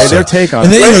 Their take on it.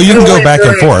 And then, you can go back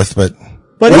and forth, but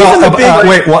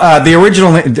the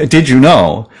original, did you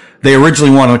know, they originally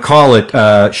wanted to call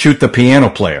it, Shoot the Piano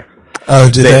Player. Oh,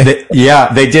 did they?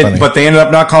 Yeah, they did, Funny. but they ended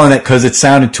up not calling it because it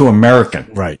sounded too American.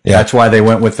 Right. Yeah. That's why they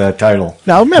went with that title.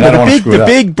 Now remember, the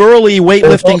big burly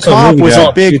weightlifting cop was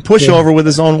a big pushover with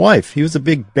his own wife. He was a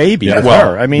big baby with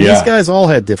her. I mean, these guys all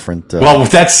had different... well,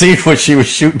 with that scene where she was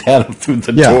shooting at him through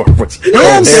the door.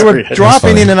 And they were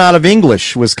dropping in and out of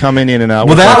English, was coming in and out.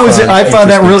 Well, that was... I found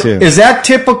that really... Is that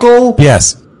typical?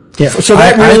 Yes. Yeah. So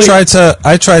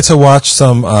I tried to watch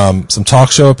some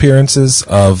talk show appearances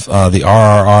of the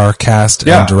RRR cast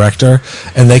and director,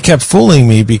 and they kept fooling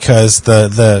me because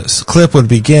the clip would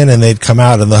begin and they'd come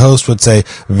out and the host would say,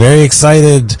 "Very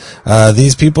excited,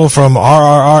 these people from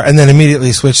RRR," and then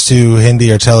immediately switch to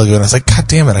Hindi or Telugu, and I was like, "God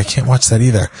damn it, I can't watch that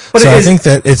either." But I think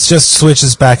that it just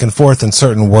switches back and forth in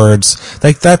certain words.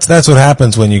 Like that's what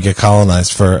happens when you get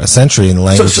colonized for a century and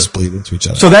languages bleed into each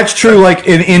other. So that's true. Like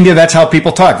in India, that's how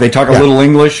people talk. They talk a little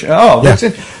English. Oh, that's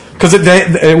it. Because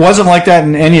it wasn't like that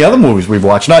in any other movies we've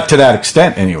watched. Not to that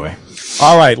extent, anyway.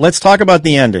 All right, let's talk about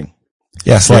the ending.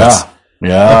 Yes, let's.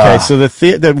 Okay, so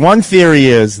the one theory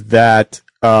is that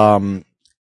that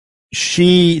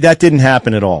didn't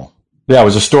happen at all. Yeah, it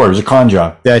was a story. It was a con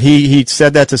job. That he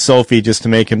said that to Sophie just to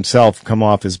make himself come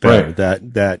off as better.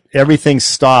 Right. That everything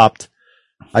stopped,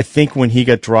 I think, when he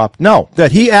got dropped. No,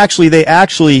 that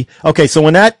okay, so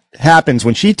when that happens,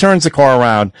 when she turns the car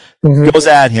around, goes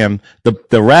at him,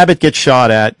 the rabbit gets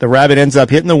shot at, the rabbit ends up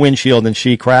hitting the windshield and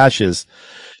she crashes.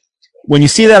 When you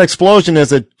see that explosion,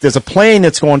 there's a plane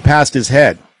that's going past his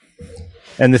head.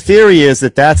 And the theory is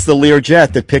that that's the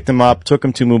Learjet that picked him up, took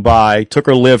him to Mumbai, took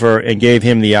her liver, and gave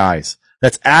him the eyes.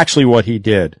 That's actually what he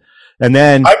did. And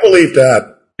then I believe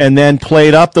that. And then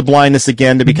played up the blindness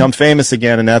again to become famous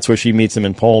again, and that's where she meets him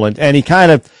in Poland. And he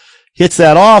kind of hits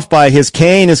that off by his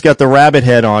cane has got the rabbit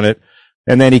head on it,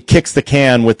 and then he kicks the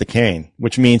can with the cane,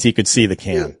 which means he could see the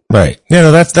can. Right. Yeah,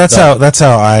 no, that's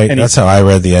how I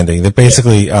read the ending. That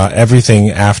basically everything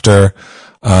after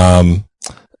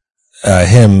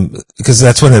him, because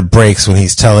that's when it breaks, when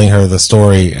he's telling her the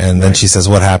story and then she says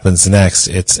what happens next.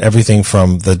 It's everything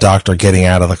from the doctor getting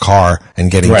out of the car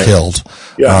and getting killed.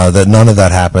 Yeah. That none of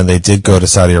that happened. They did go to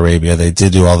Saudi Arabia. They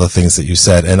did do all the things that you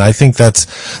said. And I think that's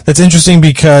interesting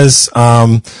because,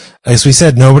 as we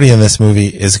said, nobody in this movie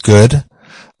is good.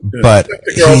 But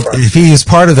if he is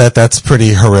part of that, that's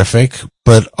pretty horrific.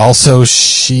 But also,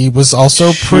 she was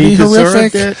also pretty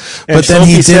horrific. But then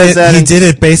he did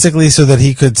it basically so that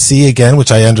he could see again,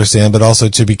 which I understand, but also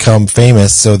to become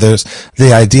famous. So there's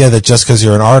the idea that just because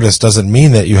you're an artist doesn't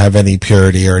mean that you have any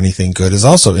purity or anything good is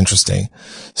also interesting.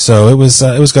 So it was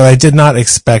good. I did not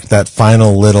expect that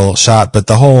final little shot, but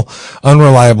the whole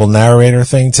unreliable narrator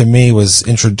thing to me was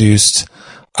introduced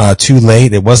too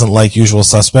late. It wasn't like Usual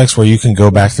Suspects where you can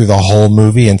go back through the whole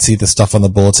movie and see the stuff on the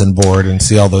bulletin board and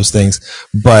see all those things.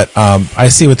 But I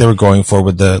see what they were going for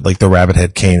with the rabbit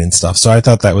head cane and stuff. So I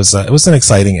thought that was it was an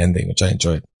exciting ending, which I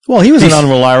enjoyed. Well, he was an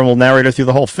unreliable narrator through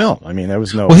the whole film. I mean, there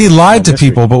was no. Well, he lied to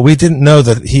people, but we didn't know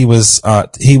that he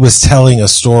was telling a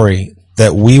story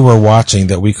that we were watching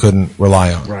that we couldn't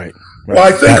rely on. Right. Well,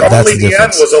 I think only the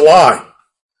end was a lie.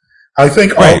 I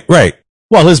think right.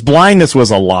 Well, his blindness was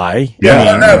a lie. Yeah,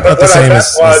 I know, but the same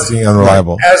as being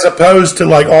unreliable. As opposed to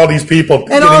like all these people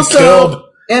getting killed.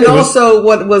 And also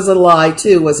what was a lie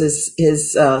too was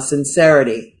his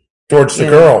sincerity towards the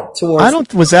girl.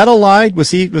 Was that a lie?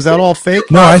 Was that all fake?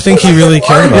 No, I think he really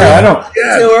cared about it.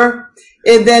 To her.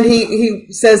 And then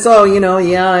he says, "Oh,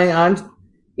 I'm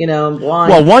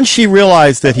blind." Well, once she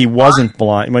realized that he wasn't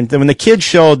blind, when the kid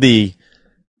showed the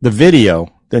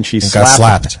video, then she got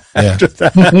slapped. Yeah.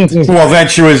 Well,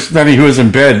 then he was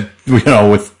in bed,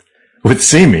 with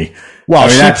Simi. Well,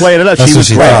 she played it up. She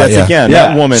was right. That's again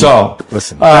that woman. So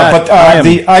listen,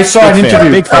 I saw an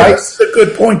interview. That's a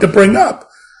good point to bring up.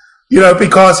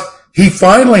 Because he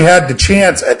finally had the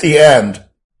chance at the end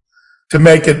to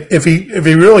make it. If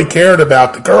he really cared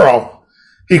about the girl,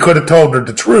 he could have told her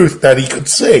the truth that he could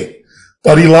see,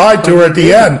 but he lied to her at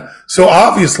the end. So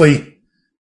obviously,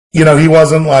 he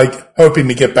wasn't like hoping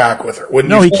to get back with her.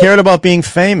 No, he cared about being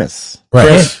famous.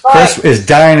 Right. Chris is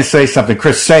dying to say something.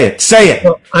 Chris, say it. Say it.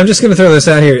 Well, I'm just going to throw this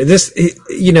out here.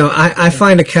 I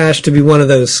find Akash to be one of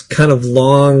those kind of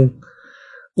long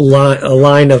a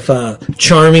line of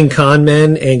charming con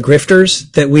men and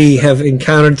grifters that we have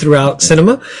encountered throughout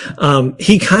cinema.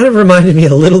 He kind of reminded me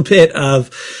a little bit of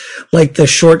like the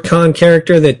short con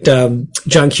character that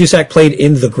John Cusack played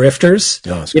in The Grifters.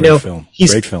 Oh, it's a great film.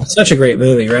 Great film. Such a great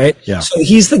movie, right? Yeah. So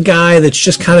he's the guy that's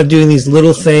just kind of doing these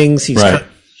little things. He's right.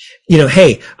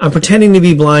 Hey, I'm pretending to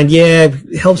be blind. Yeah,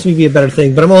 it helps me be a better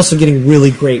thing, but I'm also getting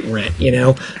really great rent,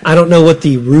 I don't know what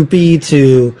the rupee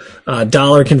to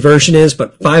dollar conversion is,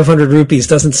 but 500 rupees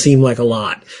doesn't seem like a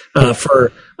lot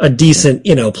for a decent,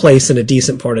 place in a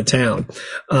decent part of town.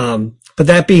 But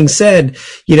that being said,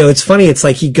 it's funny. It's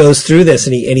like he goes through this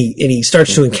and he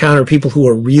starts to encounter people who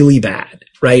are really bad,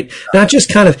 right? Not just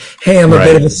kind of, hey, I'm a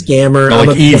bit of a scammer.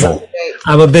 I'm evil.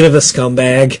 I'm a bit of a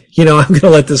scumbag. I'm going to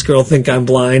let this girl think I'm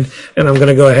blind and I'm going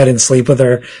to go ahead and sleep with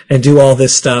her and do all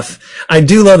this stuff. I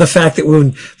do love the fact that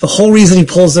when the whole reason he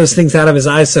pulls those things out of his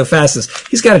eyes so fast is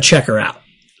he's got to check her out,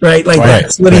 right? Like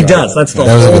that's what he does. That's the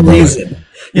whole reason.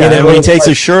 Yeah, when he takes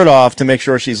his shirt off to make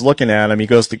sure she's looking at him, he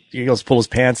goes to pull his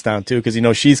pants down too because he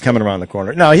knows she's coming around the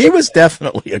corner. No, he was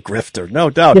definitely a grifter, no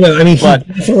doubt. He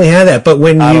definitely had that. But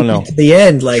when you get to the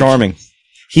end, like charming,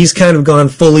 he's kind of gone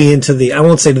fully into I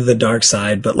won't say to the dark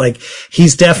side, but like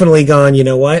he's definitely gone. You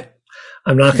know what?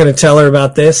 I'm not going to tell her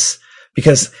about this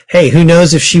because hey, who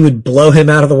knows if she would blow him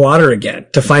out of the water again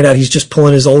to find out he's just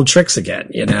pulling his old tricks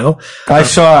again. I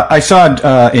saw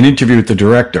an interview with the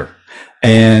director.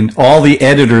 And all the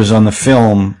editors on the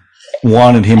film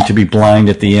wanted him to be blind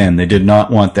at the end. They did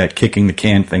not want that kicking the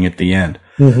can thing at the end.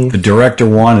 Mm-hmm. The director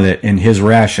wanted it, and his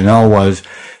rationale was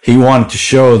he wanted to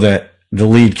show that the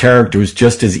lead character was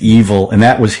just as evil, and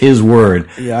that was his word,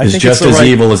 is just as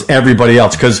evil as everybody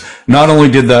else. Because not only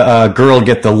did the girl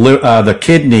get the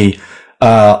kidney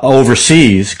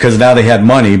overseas, because now they had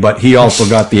money, but he also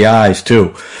got the eyes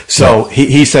too. So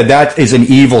he said that is an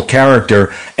evil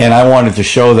character, and I wanted to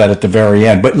show that at the very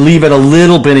end, but leave it a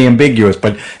little bit ambiguous.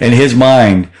 But in his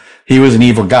mind, he was an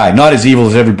evil guy, not as evil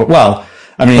as everybody. Well,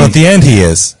 I mean, at the end he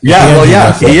is. He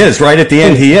is. Right at the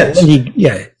end, he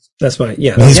is. That's why.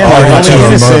 Yeah, he's the only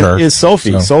innocent is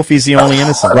Sophie. So. Sophie's the only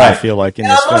innocent. Right. I feel like in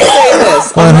this film.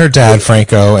 Well, and her dad,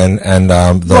 Franco, and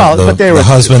the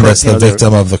husband that's the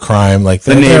victim of the crime, like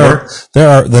the neighbor.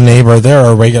 There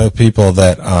are regular people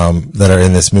that are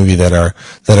in this movie that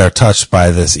are touched by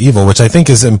this evil, which I think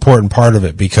is an important part of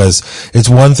it, because it's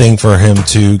one thing for him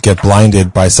to get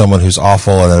blinded by someone who's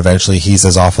awful, and eventually he's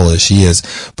as awful as she is.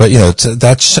 But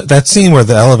that scene where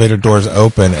the elevator doors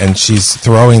open and she's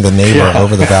throwing the neighbor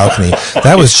over the balcony.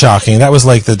 That was shocking. That was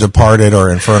like The Departed or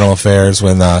Infernal Affairs,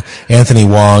 when Anthony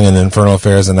Wong in Infernal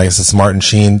Affairs, and I guess it's Martin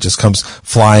Sheen, just comes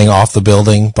flying off the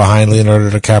building behind Leonardo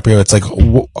DiCaprio. It's like,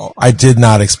 I did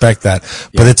not expect that,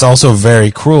 but it's also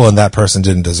very cruel, and that person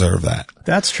didn't deserve that.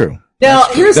 That's true. Now,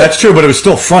 that's true, but it was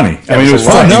still funny. I mean, it was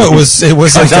funny. No, it was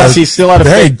like a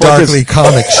very darkly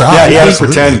comic shot. Yeah, he had to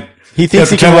pretend. He thinks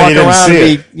he can walk around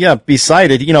and be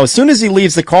sighted. As soon as he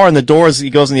leaves the car and the doors, he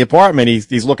goes in the apartment,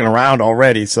 he's looking around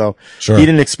already. So he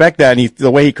didn't expect that. And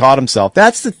the way he caught himself,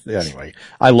 anyway,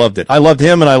 I loved it. I loved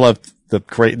him, and I loved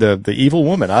the evil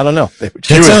woman. I don't know.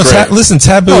 Listen,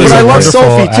 Taboo is I a love Sophie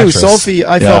wonderful too. actress. Sophie,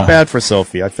 I felt bad for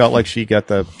Sophie. I felt like she got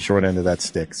the short end of that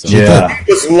stick. So. She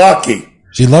was lucky.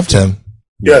 She loved him.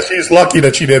 Yeah, she's lucky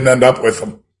that she didn't end up with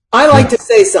him. I like to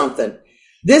say something.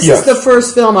 This is the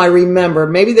first film I remember.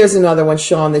 Maybe there's another one,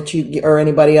 Sean, that you or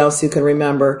anybody else who can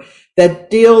remember,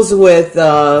 that deals with,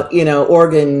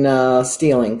 organ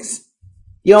stealings.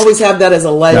 You always have that as a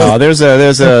legend. No, there's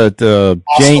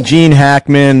Gene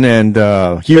Hackman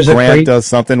and Hugh Grant does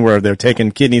something where they're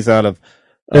taking kidneys out of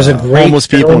homeless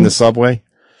people in the subway.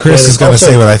 Chris is going to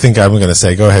say what I think I'm going to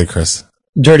say. Go ahead, Chris.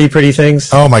 Dirty Pretty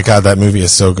Things. Oh my God, that movie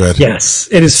is so good. Yes,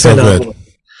 it is so phenomenal. Good.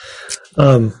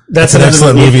 That's an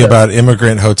excellent movie about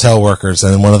immigrant hotel workers,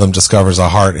 and one of them discovers a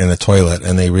heart in a toilet,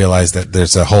 and they realize that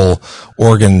there's a whole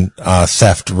organ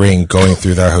theft ring going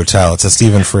through their hotel. It's a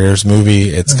Stephen Frears movie.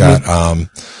 It's got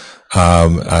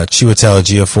Chiwetel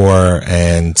Ejiofor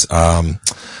and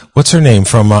what's her name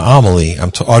from Amelie?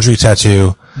 Audrey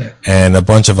Tautou, and a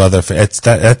bunch of other.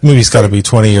 That movie's got to be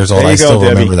 20 years old. I still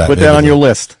remember that. Put that on your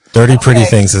list. Dirty Pretty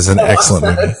Things is an excellent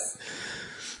movie.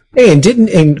 Hey,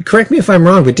 and correct me if I'm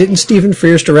wrong, but didn't Stephen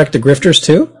Frears direct The Grifters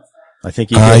too? I think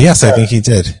he did. Yes, I think he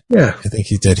did. Yeah. I think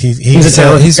he did. He's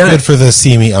he's good for the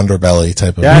seamy underbelly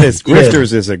type of movie.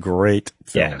 Grifters is a great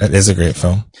film. That is a great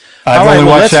film. I've only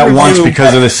watched that once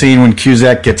because of the scene when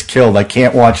Cusack gets killed. I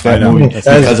can't watch that movie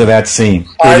because of that scene.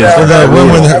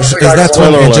 That's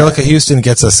when Angelica Houston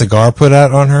gets a cigar put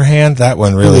out on her hand? That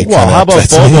one really how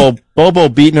about Bobo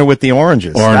beating her with the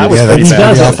oranges? That was pretty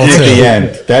bad. At the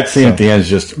end. That scene at the end is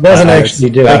just... doesn't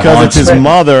actually do it. Because it's his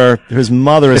mother. His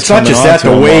mother is It's not just that,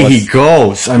 the way he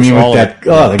goes. I mean, with that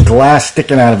the glass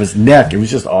sticking out of his neck. It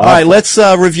was just awful. All right, let's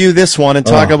review this one and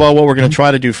talk about what we're going to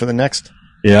try to do for the next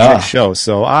show.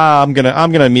 So I'm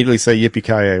gonna immediately say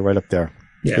Yippee-ki-yay right up there.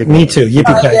 Yeah, me too.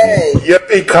 Yippee-ki-yay.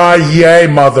 Yippee-ki-yay,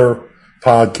 mother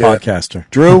podcaster.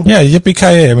 Drew? Yeah,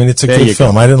 Yippee-ki-yay. I mean, it's a good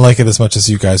film. I didn't like it as much as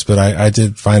you guys, but I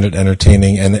did find it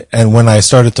entertaining. And when I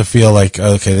started to feel like,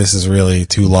 okay, this is really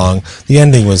too long, the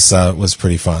ending was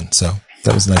pretty fun. So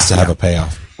that was nice to have a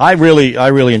payoff. I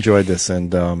really enjoyed this,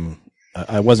 and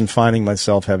I wasn't finding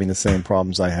myself having the same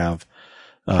problems I have.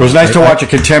 It was nice to watch a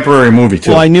contemporary movie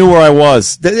too. Well, I knew where I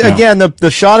was. Again,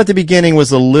 the shot at the beginning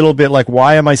was a little bit like,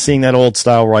 why am I seeing that old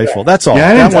style rifle? That's all.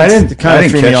 Yeah, I didn't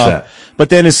catch that. But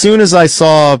then as soon as I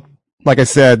saw, like I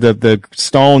said, the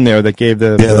stone there that gave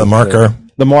the marker.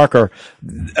 The marker.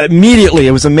 Immediately,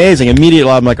 it was amazing.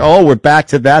 Immediately, I'm like, oh, we're back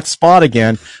to that spot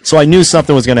again. So I knew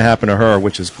something was going to happen to her,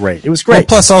 which is great. It was great. Well,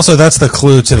 plus also that's the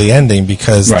clue to the ending,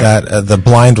 because that the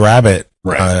blind rabbit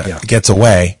gets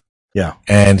away. Yeah.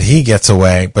 And he gets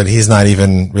away, but he's not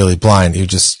even really blind. You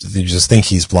just think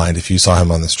he's blind if you saw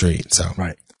him on the street. So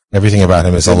everything about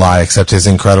him is a lie except his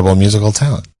incredible musical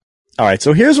talent. All right.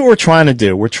 So here's what we're trying to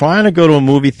do. We're trying to go to a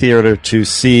movie theater to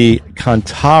see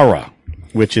Kantara.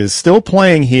 which is still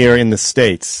playing here in the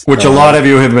States. Which a lot of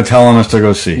you have been telling us to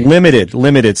go see.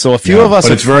 Limited. So a few of us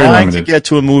are trying to get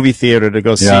to a movie theater to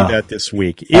go see that this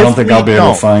week. I don't think I'll be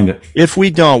able to find it. If we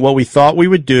don't, what we thought we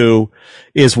would do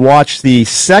is watch the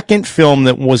second film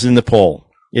that was in the poll.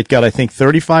 It got, I think,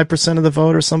 35% of the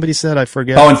vote, or somebody said, I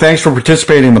forget. Oh, and thanks for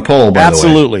participating in the poll, by the way.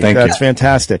 Absolutely. That's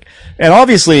fantastic. And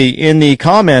obviously, in the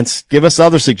comments, give us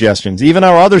other suggestions. Even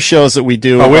our other shows that we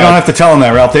do. Oh, we don't have to tell them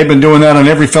that, Ralph. They've been doing that on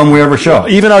every film we ever show.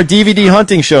 Even our DVD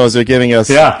hunting shows are giving us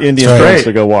Indian films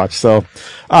to go watch. So,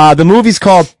 the movie's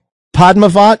called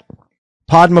Padmavat.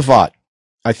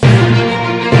 I think.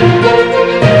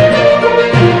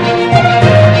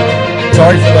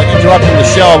 Sorry for interrupting the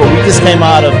show, but we just came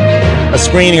out of a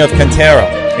screening of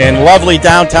Cantera in lovely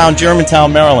downtown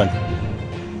Germantown, Maryland.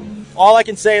 All I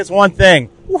can say is one thing.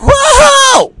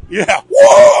 Whoa! Yeah.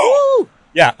 Whoa!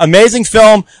 Yeah, amazing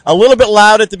film. A little bit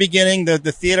loud at the beginning. The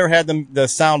theater had the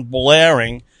sound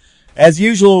blaring. As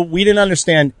usual, we didn't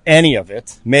understand any of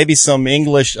it. Maybe some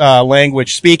English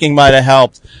language speaking might have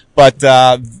helped. But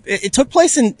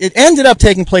it ended up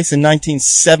taking place in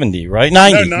 1970, right?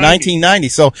 1990.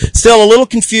 So still a little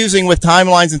confusing with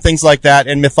timelines and things like that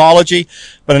and mythology,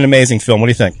 but an amazing film. What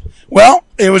do you think? Well,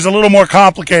 it was a little more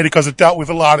complicated because it dealt with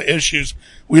a lot of issues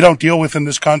we don't deal with in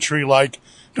this country, like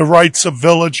the rights of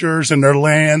villagers and their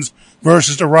lands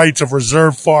versus the rights of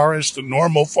reserve forest and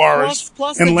normal forest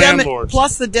and landlords.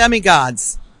 Plus the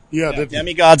demigods. Yeah,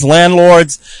 demigods,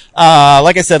 landlords.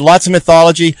 Like I said, lots of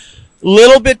mythology.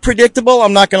 Little bit predictable,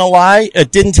 I'm not going to lie.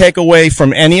 It didn't take away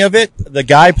from any of it. The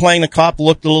guy playing the cop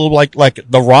looked a little like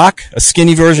The Rock, a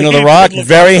skinny version of The Rock.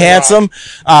 Very handsome.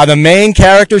 The main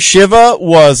character, Shiva,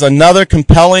 was another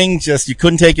compelling, just you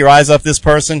couldn't take your eyes off this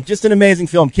person. Just an amazing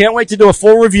film. Can't wait to do a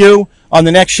full review on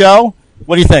the next show.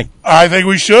 What do you think? I think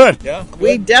we should. Yeah,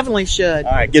 we definitely should.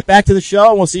 All right, get back to the show,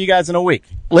 and we'll see you guys in a week.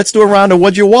 Let's do a round of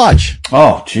What'd You Watch?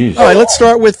 Oh, jeez. All right, let's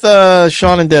start with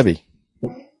Sean and Debbie.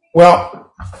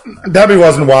 Well, Debbie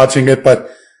wasn't watching it,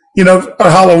 but, you know,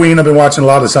 on Halloween, I've been watching a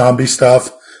lot of zombie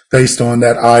stuff based on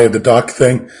that Eye of the Duck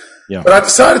thing. Yeah. But I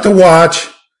decided to watch,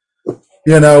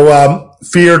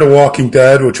 Fear the Walking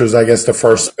Dead, which was, I guess, the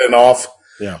first spinoff.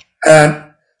 Yeah.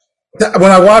 And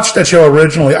when I watched that show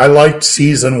originally, I liked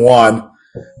season 1,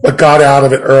 but got out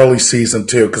of it early season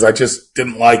 2 because I just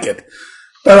didn't like it.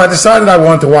 But I decided I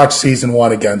wanted to watch season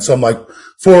 1 again. So I'm like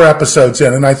 4 episodes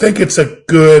in, and I think it's a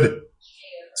good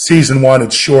season 1.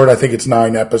 It's short. I think it's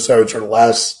 9 episodes or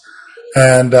less.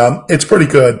 And it's pretty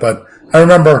good. But I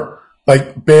remember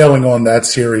like bailing on that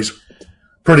series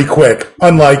pretty quick,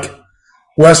 unlike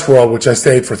Westworld, which I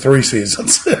stayed for 3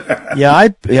 seasons.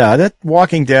 That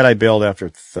Walking Dead I bailed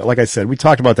after. Like I said, we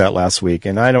talked about that last week,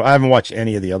 and I haven't watched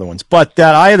any of the other ones. But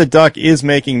that Eye of the Duck is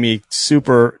making me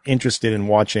super interested in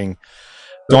watching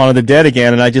Dawn of the Dead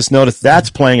again, and I just noticed that's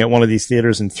playing at one of these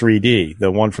theaters in 3D,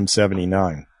 the one from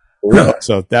 '79. Really?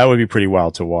 So that would be pretty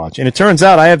wild to watch. And it turns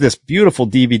out I have this beautiful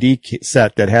DVD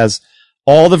set that has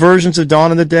all the versions of Dawn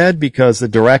of the Dead because the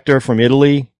director from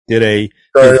Italy did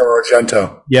Dario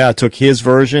Argento. Yeah, took his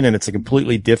version, and it's a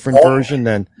completely different version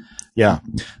than,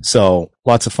 So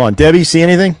lots of fun. Debbie, you see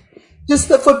anything? Just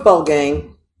the football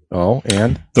game. Oh,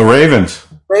 and? The Ravens.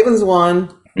 Ravens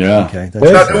won. Yeah. Okay.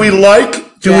 Now, do we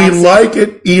like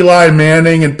it, Eli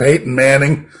Manning and Peyton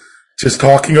Manning just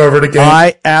talking over the game?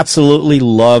 I absolutely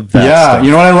love that stuff.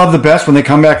 You know what I love the best? When they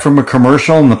come back from a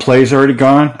commercial and the play's already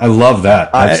gone. I love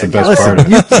that. That's the best part of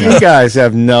it. You guys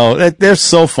have they're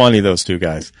so funny, those two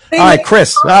guys. All right,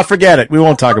 Chris, forget it. We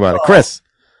won't talk about it. Chris,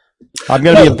 I'm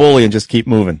going to be a bully and just keep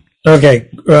moving. Okay,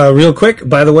 real quick,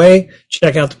 by the way,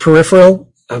 check out The Peripheral.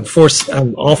 I'm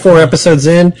all 4 episodes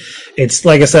in. It's,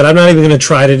 like I said, I'm not even going to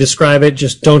try to describe it.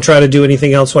 Just don't try to do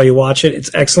anything else while you watch it.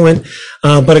 It's excellent.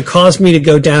 But it caused me to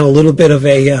go down a little bit of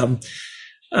a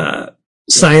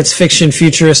science fiction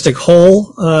futuristic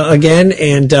hole again.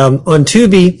 And on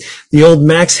Tubi, the old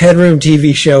Max Headroom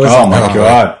TV show is my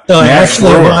God. So I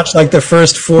actually watched like the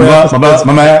first 4 episodes.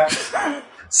 My Max.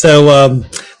 So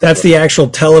that's the actual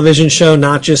television show,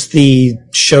 not just the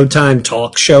Showtime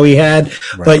talk show he had.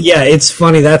 Right. But yeah, it's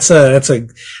funny. That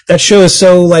show is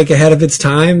so like ahead of its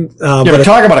time. But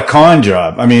talk about a con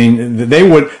job. I mean, they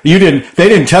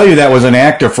didn't tell you that was an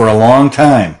actor for a long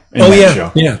time.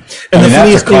 Show. Yeah. And the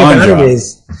funniest thing about it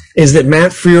is that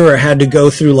Matt Frewer had to go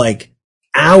through like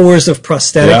hours of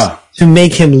prosthetics to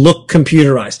make him look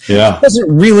computerized. Yeah. It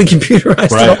wasn't really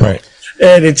computerized at all. Right.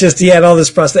 And he had all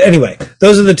this prosthetic. Anyway,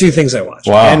 those are the 2 things I watched.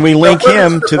 Wow. And we link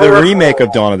him to the remake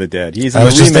of Dawn of the Dead. He's in the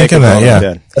remake of Dawn of the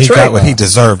Dead. He got what he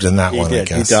deserved in that one, I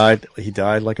guess. He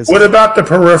died like a What about The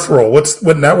Peripheral?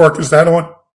 What network is that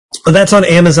on? Well, that's on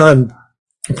Amazon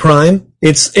Prime.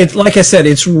 It's like I said,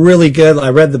 it's really good. I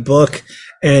read the book,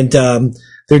 and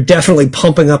they're definitely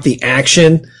pumping up the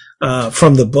action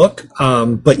from the book.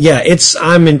 But yeah,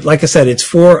 like I said, it's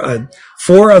four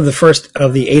of the first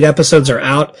of the 8 episodes are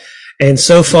out, and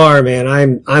so far, man,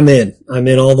 I'm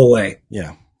in all the way.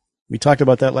 Yeah, we talked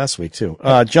about that last week too.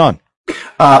 John.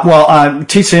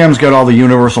 TCM's got all the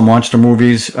Universal monster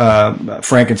movies,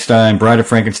 Frankenstein, Bride of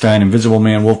Frankenstein, Invisible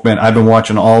Man, Wolfman. I've been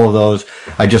watching all of those.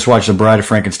 I just watched The Bride of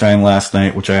Frankenstein last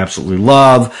night, which I absolutely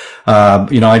love. I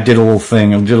did a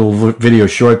little video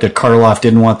short that Karloff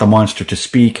didn't want the monster to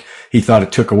speak. He thought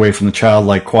it took away from the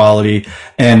childlike quality.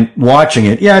 And watching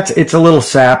it, yeah, it's a little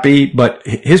sappy, but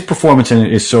his performance in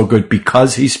it is so good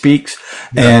because he speaks.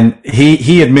 Yeah. And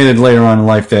he admitted later on in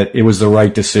life that it was the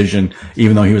right decision,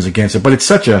 even though he was against it. But it's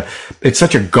such a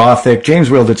gothic. James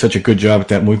Whale did such a good job at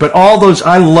that movie. But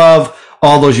I love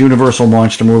all those Universal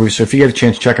monster movies. So if you get a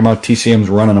chance, check them out. TCM's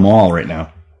running them all right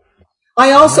now.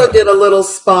 I also did a little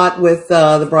spot with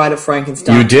The Bride of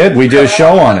Frankenstein. You did? We did a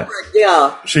show on it.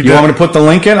 Yeah. You want me to put the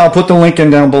link in? I'll put the link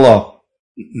in down below.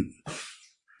 All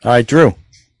right, Drew.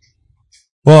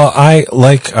 Well, I,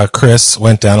 like Chris,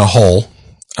 went down a hole.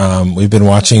 We've been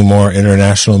watching more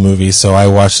international movies, so I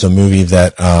watched a movie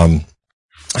that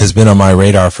has been on my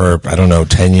radar for,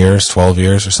 10 years, 12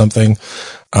 years or something.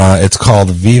 It's called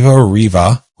Viva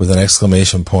Riva, with an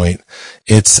exclamation point.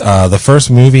 It's the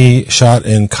first movie shot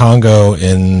in Congo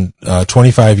in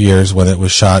 25 years, when it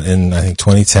was shot in, I think,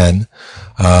 2010,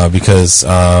 because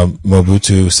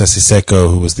Mobutu Sese Seko,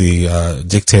 who was the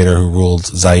dictator who ruled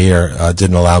Zaire,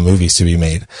 didn't allow movies to be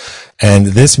made. And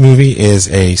this movie is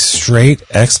a straight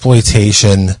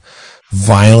exploitation,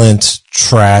 violent,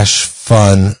 trash,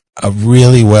 fun, a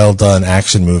really well done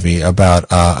action movie about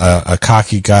a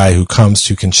cocky guy who comes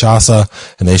to Kinshasa,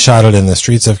 and they shot it in the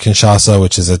streets of Kinshasa,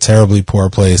 which is a terribly poor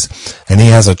place, and he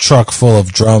has a truck full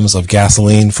of drums of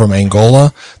gasoline from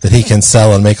Angola that he can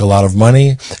sell and make a lot of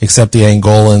money, except the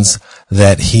Angolans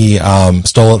that he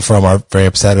stole it from are very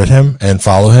upset at him and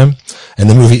follow him. And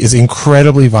the movie is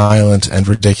incredibly violent and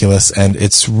ridiculous, and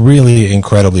it's really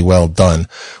incredibly well done,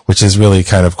 which is really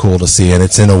kind of cool to see. And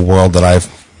it's in a world that I've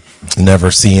never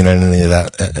seen any of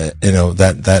that,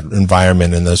 that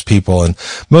environment and those people. And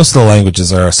most of the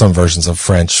languages are some versions of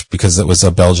French because it was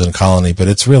a Belgian colony, but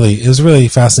it was a really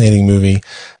fascinating movie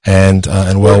and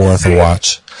well worth a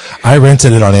watch. I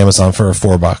rented it on Amazon for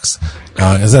 $4.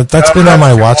 That's been on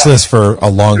my watch list for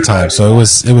a long time, so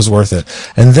it was worth it.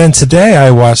 And then today I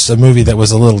watched a movie that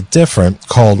was a little different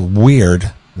called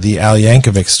Weird, the Al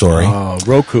Yankovic story. Oh,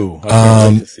 Roku. I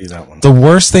can't wait to see that one. The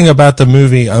worst thing about the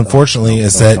movie, unfortunately,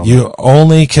 is that you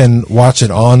only can watch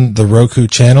it on the Roku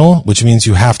channel, which means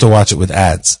you have to watch it with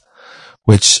ads,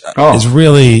 which is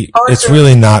really, it's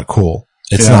really not cool.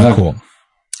 It's not cool.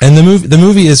 And the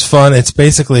movie is fun. It's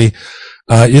basically,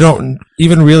 you don't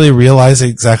even really realize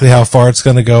exactly how far it's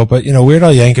going to go, but Weird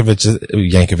Al Yankovic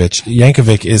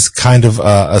is kind of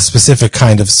a specific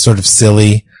kind of sort of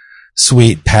silly,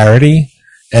 sweet parody.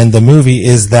 And the movie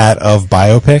is that of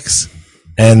biopics.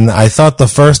 And I thought the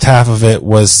first half of it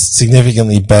was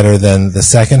significantly better than the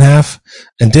second half.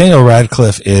 And Daniel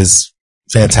Radcliffe is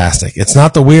fantastic. It's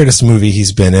not the weirdest movie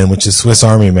he's been in, which is Swiss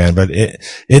Army Man, but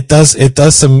it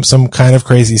does some kind of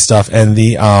crazy stuff. And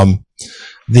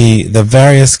the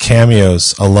various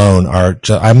cameos alone are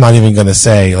I'm not even going to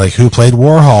say like who played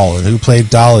Warhol and who played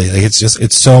Dolly. Like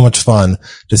it's so much fun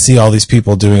to see all these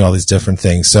people doing all these different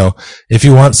things. So if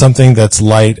you want something that's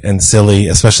light and silly,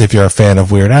 especially if you're a fan of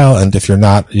Weird Al, and if you're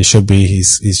not, you should be.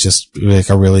 He's just like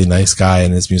a really nice guy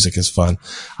and his music is fun.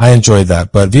 I enjoyed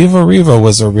that, but Viva Riva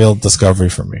was a real discovery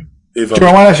for me. Drew,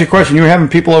 I want to ask you a question. You were having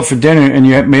people over for dinner and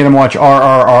you made them watch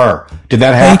RRR. Did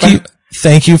that happen?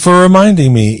 Thank you for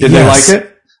reminding me. Did they like it?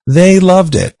 They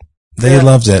loved it. They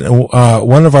loved it.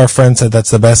 One of our friends said that's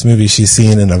the best movie she's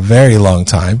seen in a very long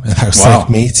time. And I was like,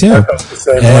 me too.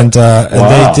 And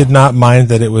they did not mind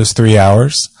that it was 3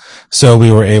 hours. So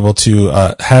we were able to,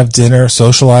 have dinner,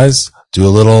 socialize, do a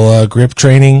little, grip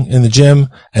training in the gym,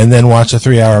 and then watch a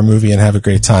 3-hour movie and have a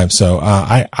great time. So,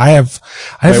 I've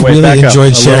really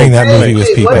enjoyed sharing that movie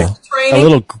with people. A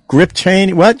little grip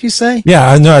chain. What you say?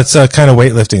 Yeah, no, it's a kind of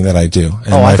weightlifting that I do.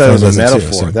 And I thought it was a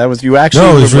metaphor. So. That was you actually.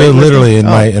 No, it was really literally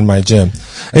in my gym.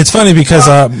 It's funny because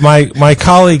my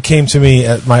colleague came to me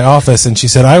at my office and she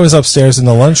said I was upstairs in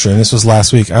the lunchroom. This was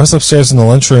last week. I was upstairs in the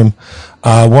lunchroom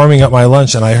warming up my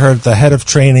lunch, and I heard the head of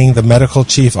training, the medical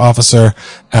chief officer,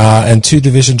 and 2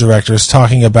 division directors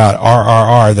talking about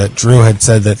RRR, that Drew had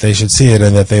said that they should see it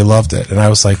and that they loved it. And I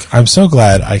was like, I'm so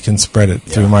glad I can spread it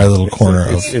through my little corner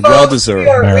of it. Well deserved.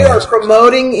 We are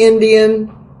promoting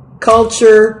Indian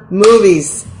culture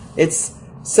movies. It's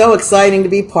So exciting to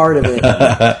be part of it.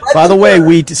 By the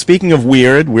way, speaking of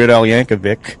Weird Al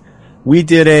Yankovic, we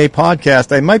did a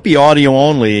podcast. It might be audio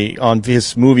only on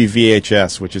his movie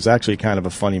VHS, which is actually kind of a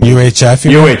funny movie.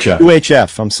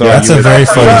 UHF. I'm sorry. Yeah, that's a very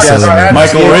funny movie.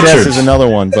 Michael Richards is another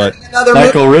one, but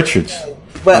Michael Richards.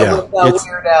 But with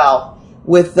Weird Al,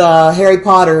 with Harry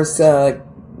Potter's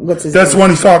what's his name? That's the one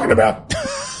he's talking about.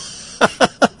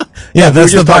 Yeah,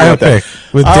 that's the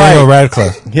biopic with Daniel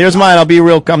Radcliffe. Here's mine. I'm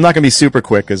not going to be super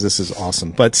quick because this is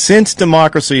awesome. But since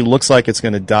Democracy looks like it's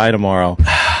going to die tomorrow,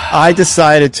 I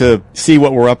decided to see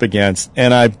what we're up against,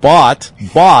 and I bought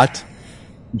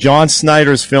John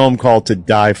Snyder's film called To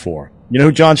Die For. You know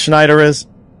who John Schneider is?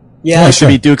 Yeah. It should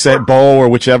be Duke's at Bo or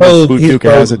whichever Duke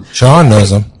has it. Sean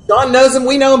knows him. Sean knows him.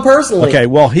 We know him personally. Okay,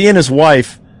 well, he and his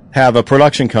wife have a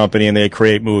production company, and they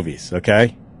create movies,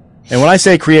 okay? And when I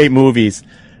say create movies,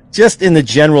 just in the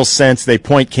general sense, they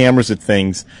point cameras at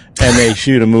things and they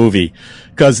shoot a movie.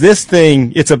 Because this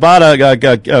thing, it's about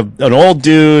an old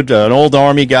dude, an old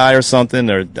army guy or something,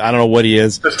 or I don't know what he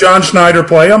is. Does John Schneider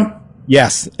play him?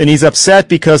 Yes, and he's upset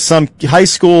because some high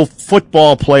school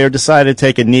football player decided to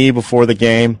take a knee before the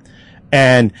game,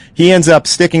 and he ends up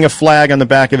sticking a flag on the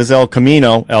back of his El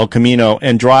Camino,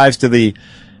 and drives to the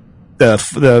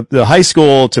high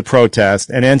school to protest,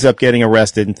 and ends up getting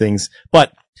arrested and things.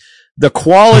 But the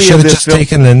quality of this just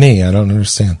taken the knee. I don't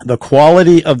understand. The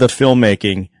quality of the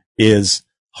filmmaking is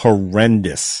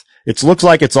horrendous. It looks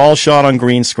like it's all shot on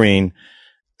green screen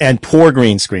and poor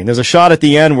green screen. There's a shot at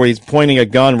the end where he's pointing a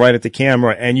gun right at the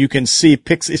camera, and you can see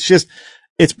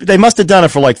they must have done it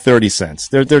for like 30 cents.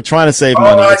 They're trying to save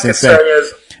money. It's insane.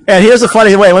 And here's the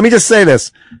funny way. Let me just say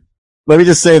this.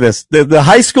 The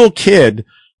high school kid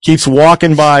keeps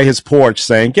walking by his porch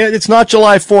saying, it's not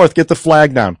July 4th, get the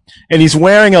flag down. And he's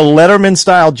wearing a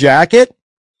Letterman-style jacket,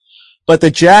 but the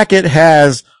jacket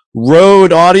has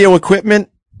Rode audio equipment.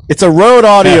 It's a Rode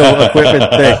audio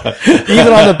equipment thing.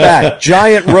 Even on the back,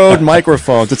 giant Rode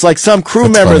microphones. It's like some crew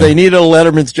member, they needed a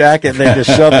Letterman's jacket, and they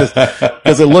just shoved this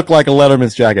because it looked like a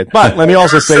Letterman's jacket. But let me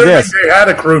also say this. They had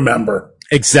a crew member.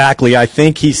 Exactly. I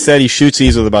think he said he shoots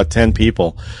these with about 10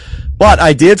 people. But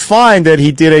I did find that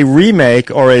he did a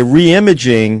remake or a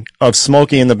re-imaging of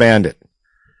Smokey and the Bandit,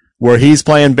 where he's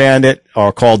playing Bandit,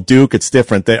 or called Duke. It's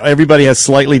different. Everybody has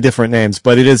slightly different names,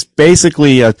 but it is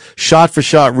basically a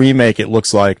shot-for-shot remake, it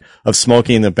looks like, of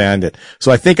Smokey and the Bandit.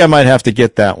 So I think I might have to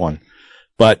get that one.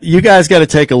 But you guys got to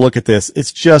take a look at this.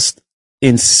 It's just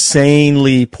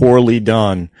insanely poorly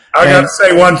done. I got to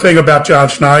say one thing about John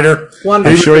Schneider.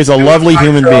 I'm sure he's a lovely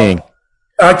human being.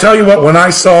 I tell you what, when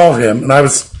I saw him, and I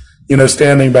was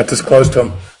standing about this close to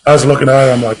him, I was looking at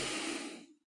him, I'm like,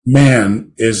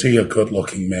 man, is he a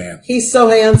good-looking man. He's so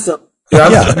handsome. Yeah,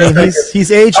 I mean,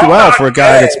 he's aged well for a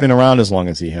guy that's been around as long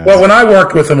as he has. Well, when I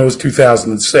worked with him, it was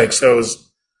 2006, so it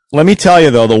was... Let me tell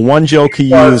you, though, the one joke he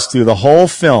used through the whole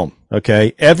film,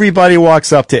 okay? Everybody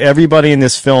walks up to everybody in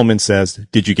this film and says,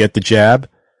 did you get the jab?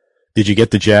 Did you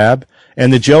get the jab?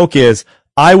 And the joke is,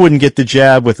 I wouldn't get the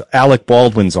jab with Alec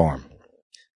Baldwin's arm.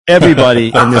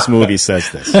 Everybody in this movie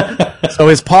says this. So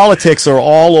his politics are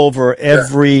all over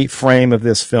every frame of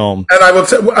this film. And I will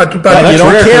say, but you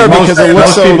don't care because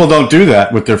most people don't do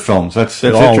that with their films. That's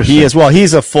interesting.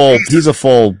 He's a full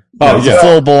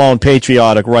blown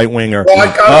patriotic right winger.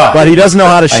 But he doesn't know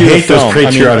how to shoot I hate a film. those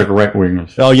patriotic right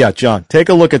wingers. Oh yeah, John, take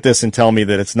a look at this and tell me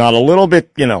that it's not a little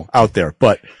bit, out there.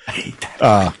 But it's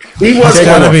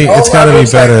gotta be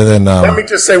better than. Let me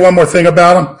just say one more thing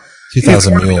about him.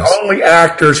 2000 Mules. The only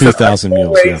actors 2000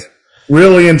 Mules,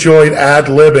 really enjoyed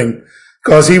ad-libbing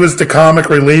because he was the comic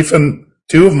relief in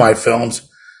two of my films.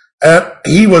 And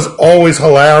he was always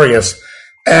hilarious.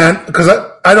 And because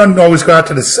I don't always go out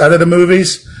to the set of the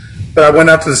movies, but I went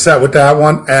out to the set with that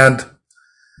one, and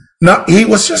he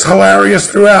was just hilarious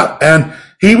throughout. And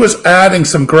he was adding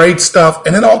some great stuff,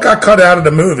 and it all got cut out of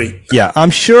the movie. Yeah,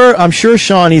 I'm sure,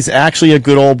 Sean, he's actually a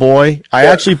good old boy. I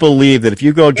actually believe that if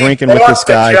you go drinking with this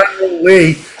guy,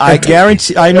 I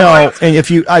guarantee, I know,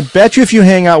 and I bet you if you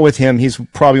hang out with him, he's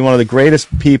probably one of the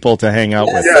greatest people to hang out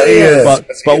with. Yeah, he is.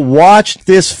 But watch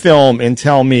this film and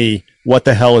tell me what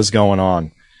the hell is going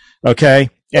on.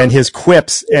 Okay? And his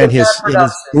quips and his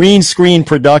green screen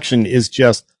production is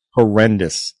just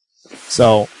horrendous.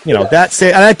 So, that's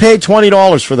it. And I paid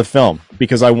 $20 for the film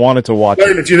because I wanted to watch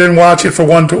it. But you didn't watch it for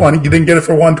 $120. You didn't get it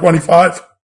for $125?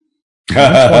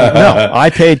 No, I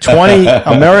paid 20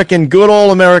 good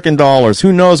old American dollars.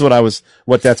 Who knows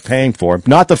what that's paying for?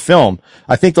 Not the film.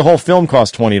 I think the whole film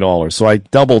cost $20. So I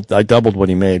doubled what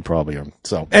he made probably.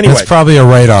 So anyway. It's probably a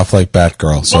write-off like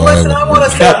Batgirl. So well, listen, I want to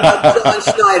say about John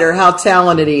Schneider, how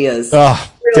talented he is.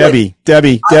 Really.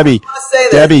 Debbie,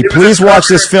 please watch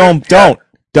this film. Don't.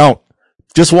 Don't.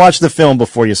 Just watch the film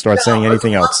before you start saying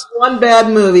anything else. One bad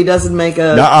movie doesn't make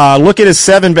a... look at his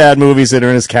 7 bad movies that are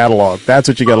in his catalog. That's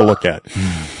what you got to look at.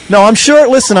 No, I'm sure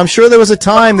there was a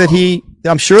time that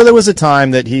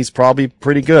he's probably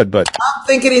pretty good, but... I'm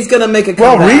thinking he's going to make a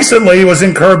comeback. Well, recently he was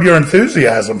in Curb Your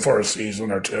Enthusiasm for a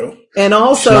season or two. And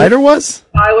also... Schneider was?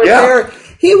 Tyler Perry.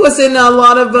 He was in a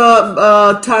lot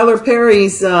of Tyler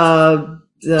Perry's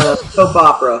soap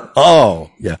opera.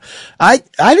 Oh, yeah. I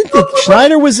didn't think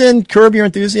Schneider was in Curb Your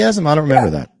Enthusiasm. I don't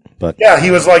remember that. But yeah, he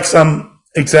was like some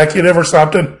executive or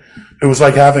something who was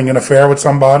like having an affair with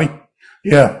somebody.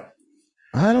 Yeah.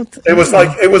 It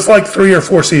was like 3 or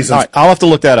 4 seasons. All right, I'll have to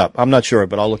look that up. I'm not sure,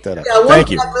 but I'll look that up. Yeah,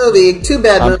 Thank you. Movie, 2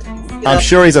 bad movies. I'm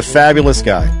sure he's a fabulous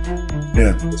guy.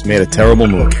 Yeah. He's made a terrible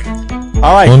movie.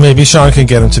 All right. Well, maybe Sean can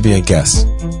get him to be a guest.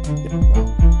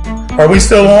 Are we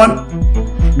still on?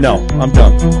 No, I'm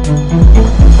done.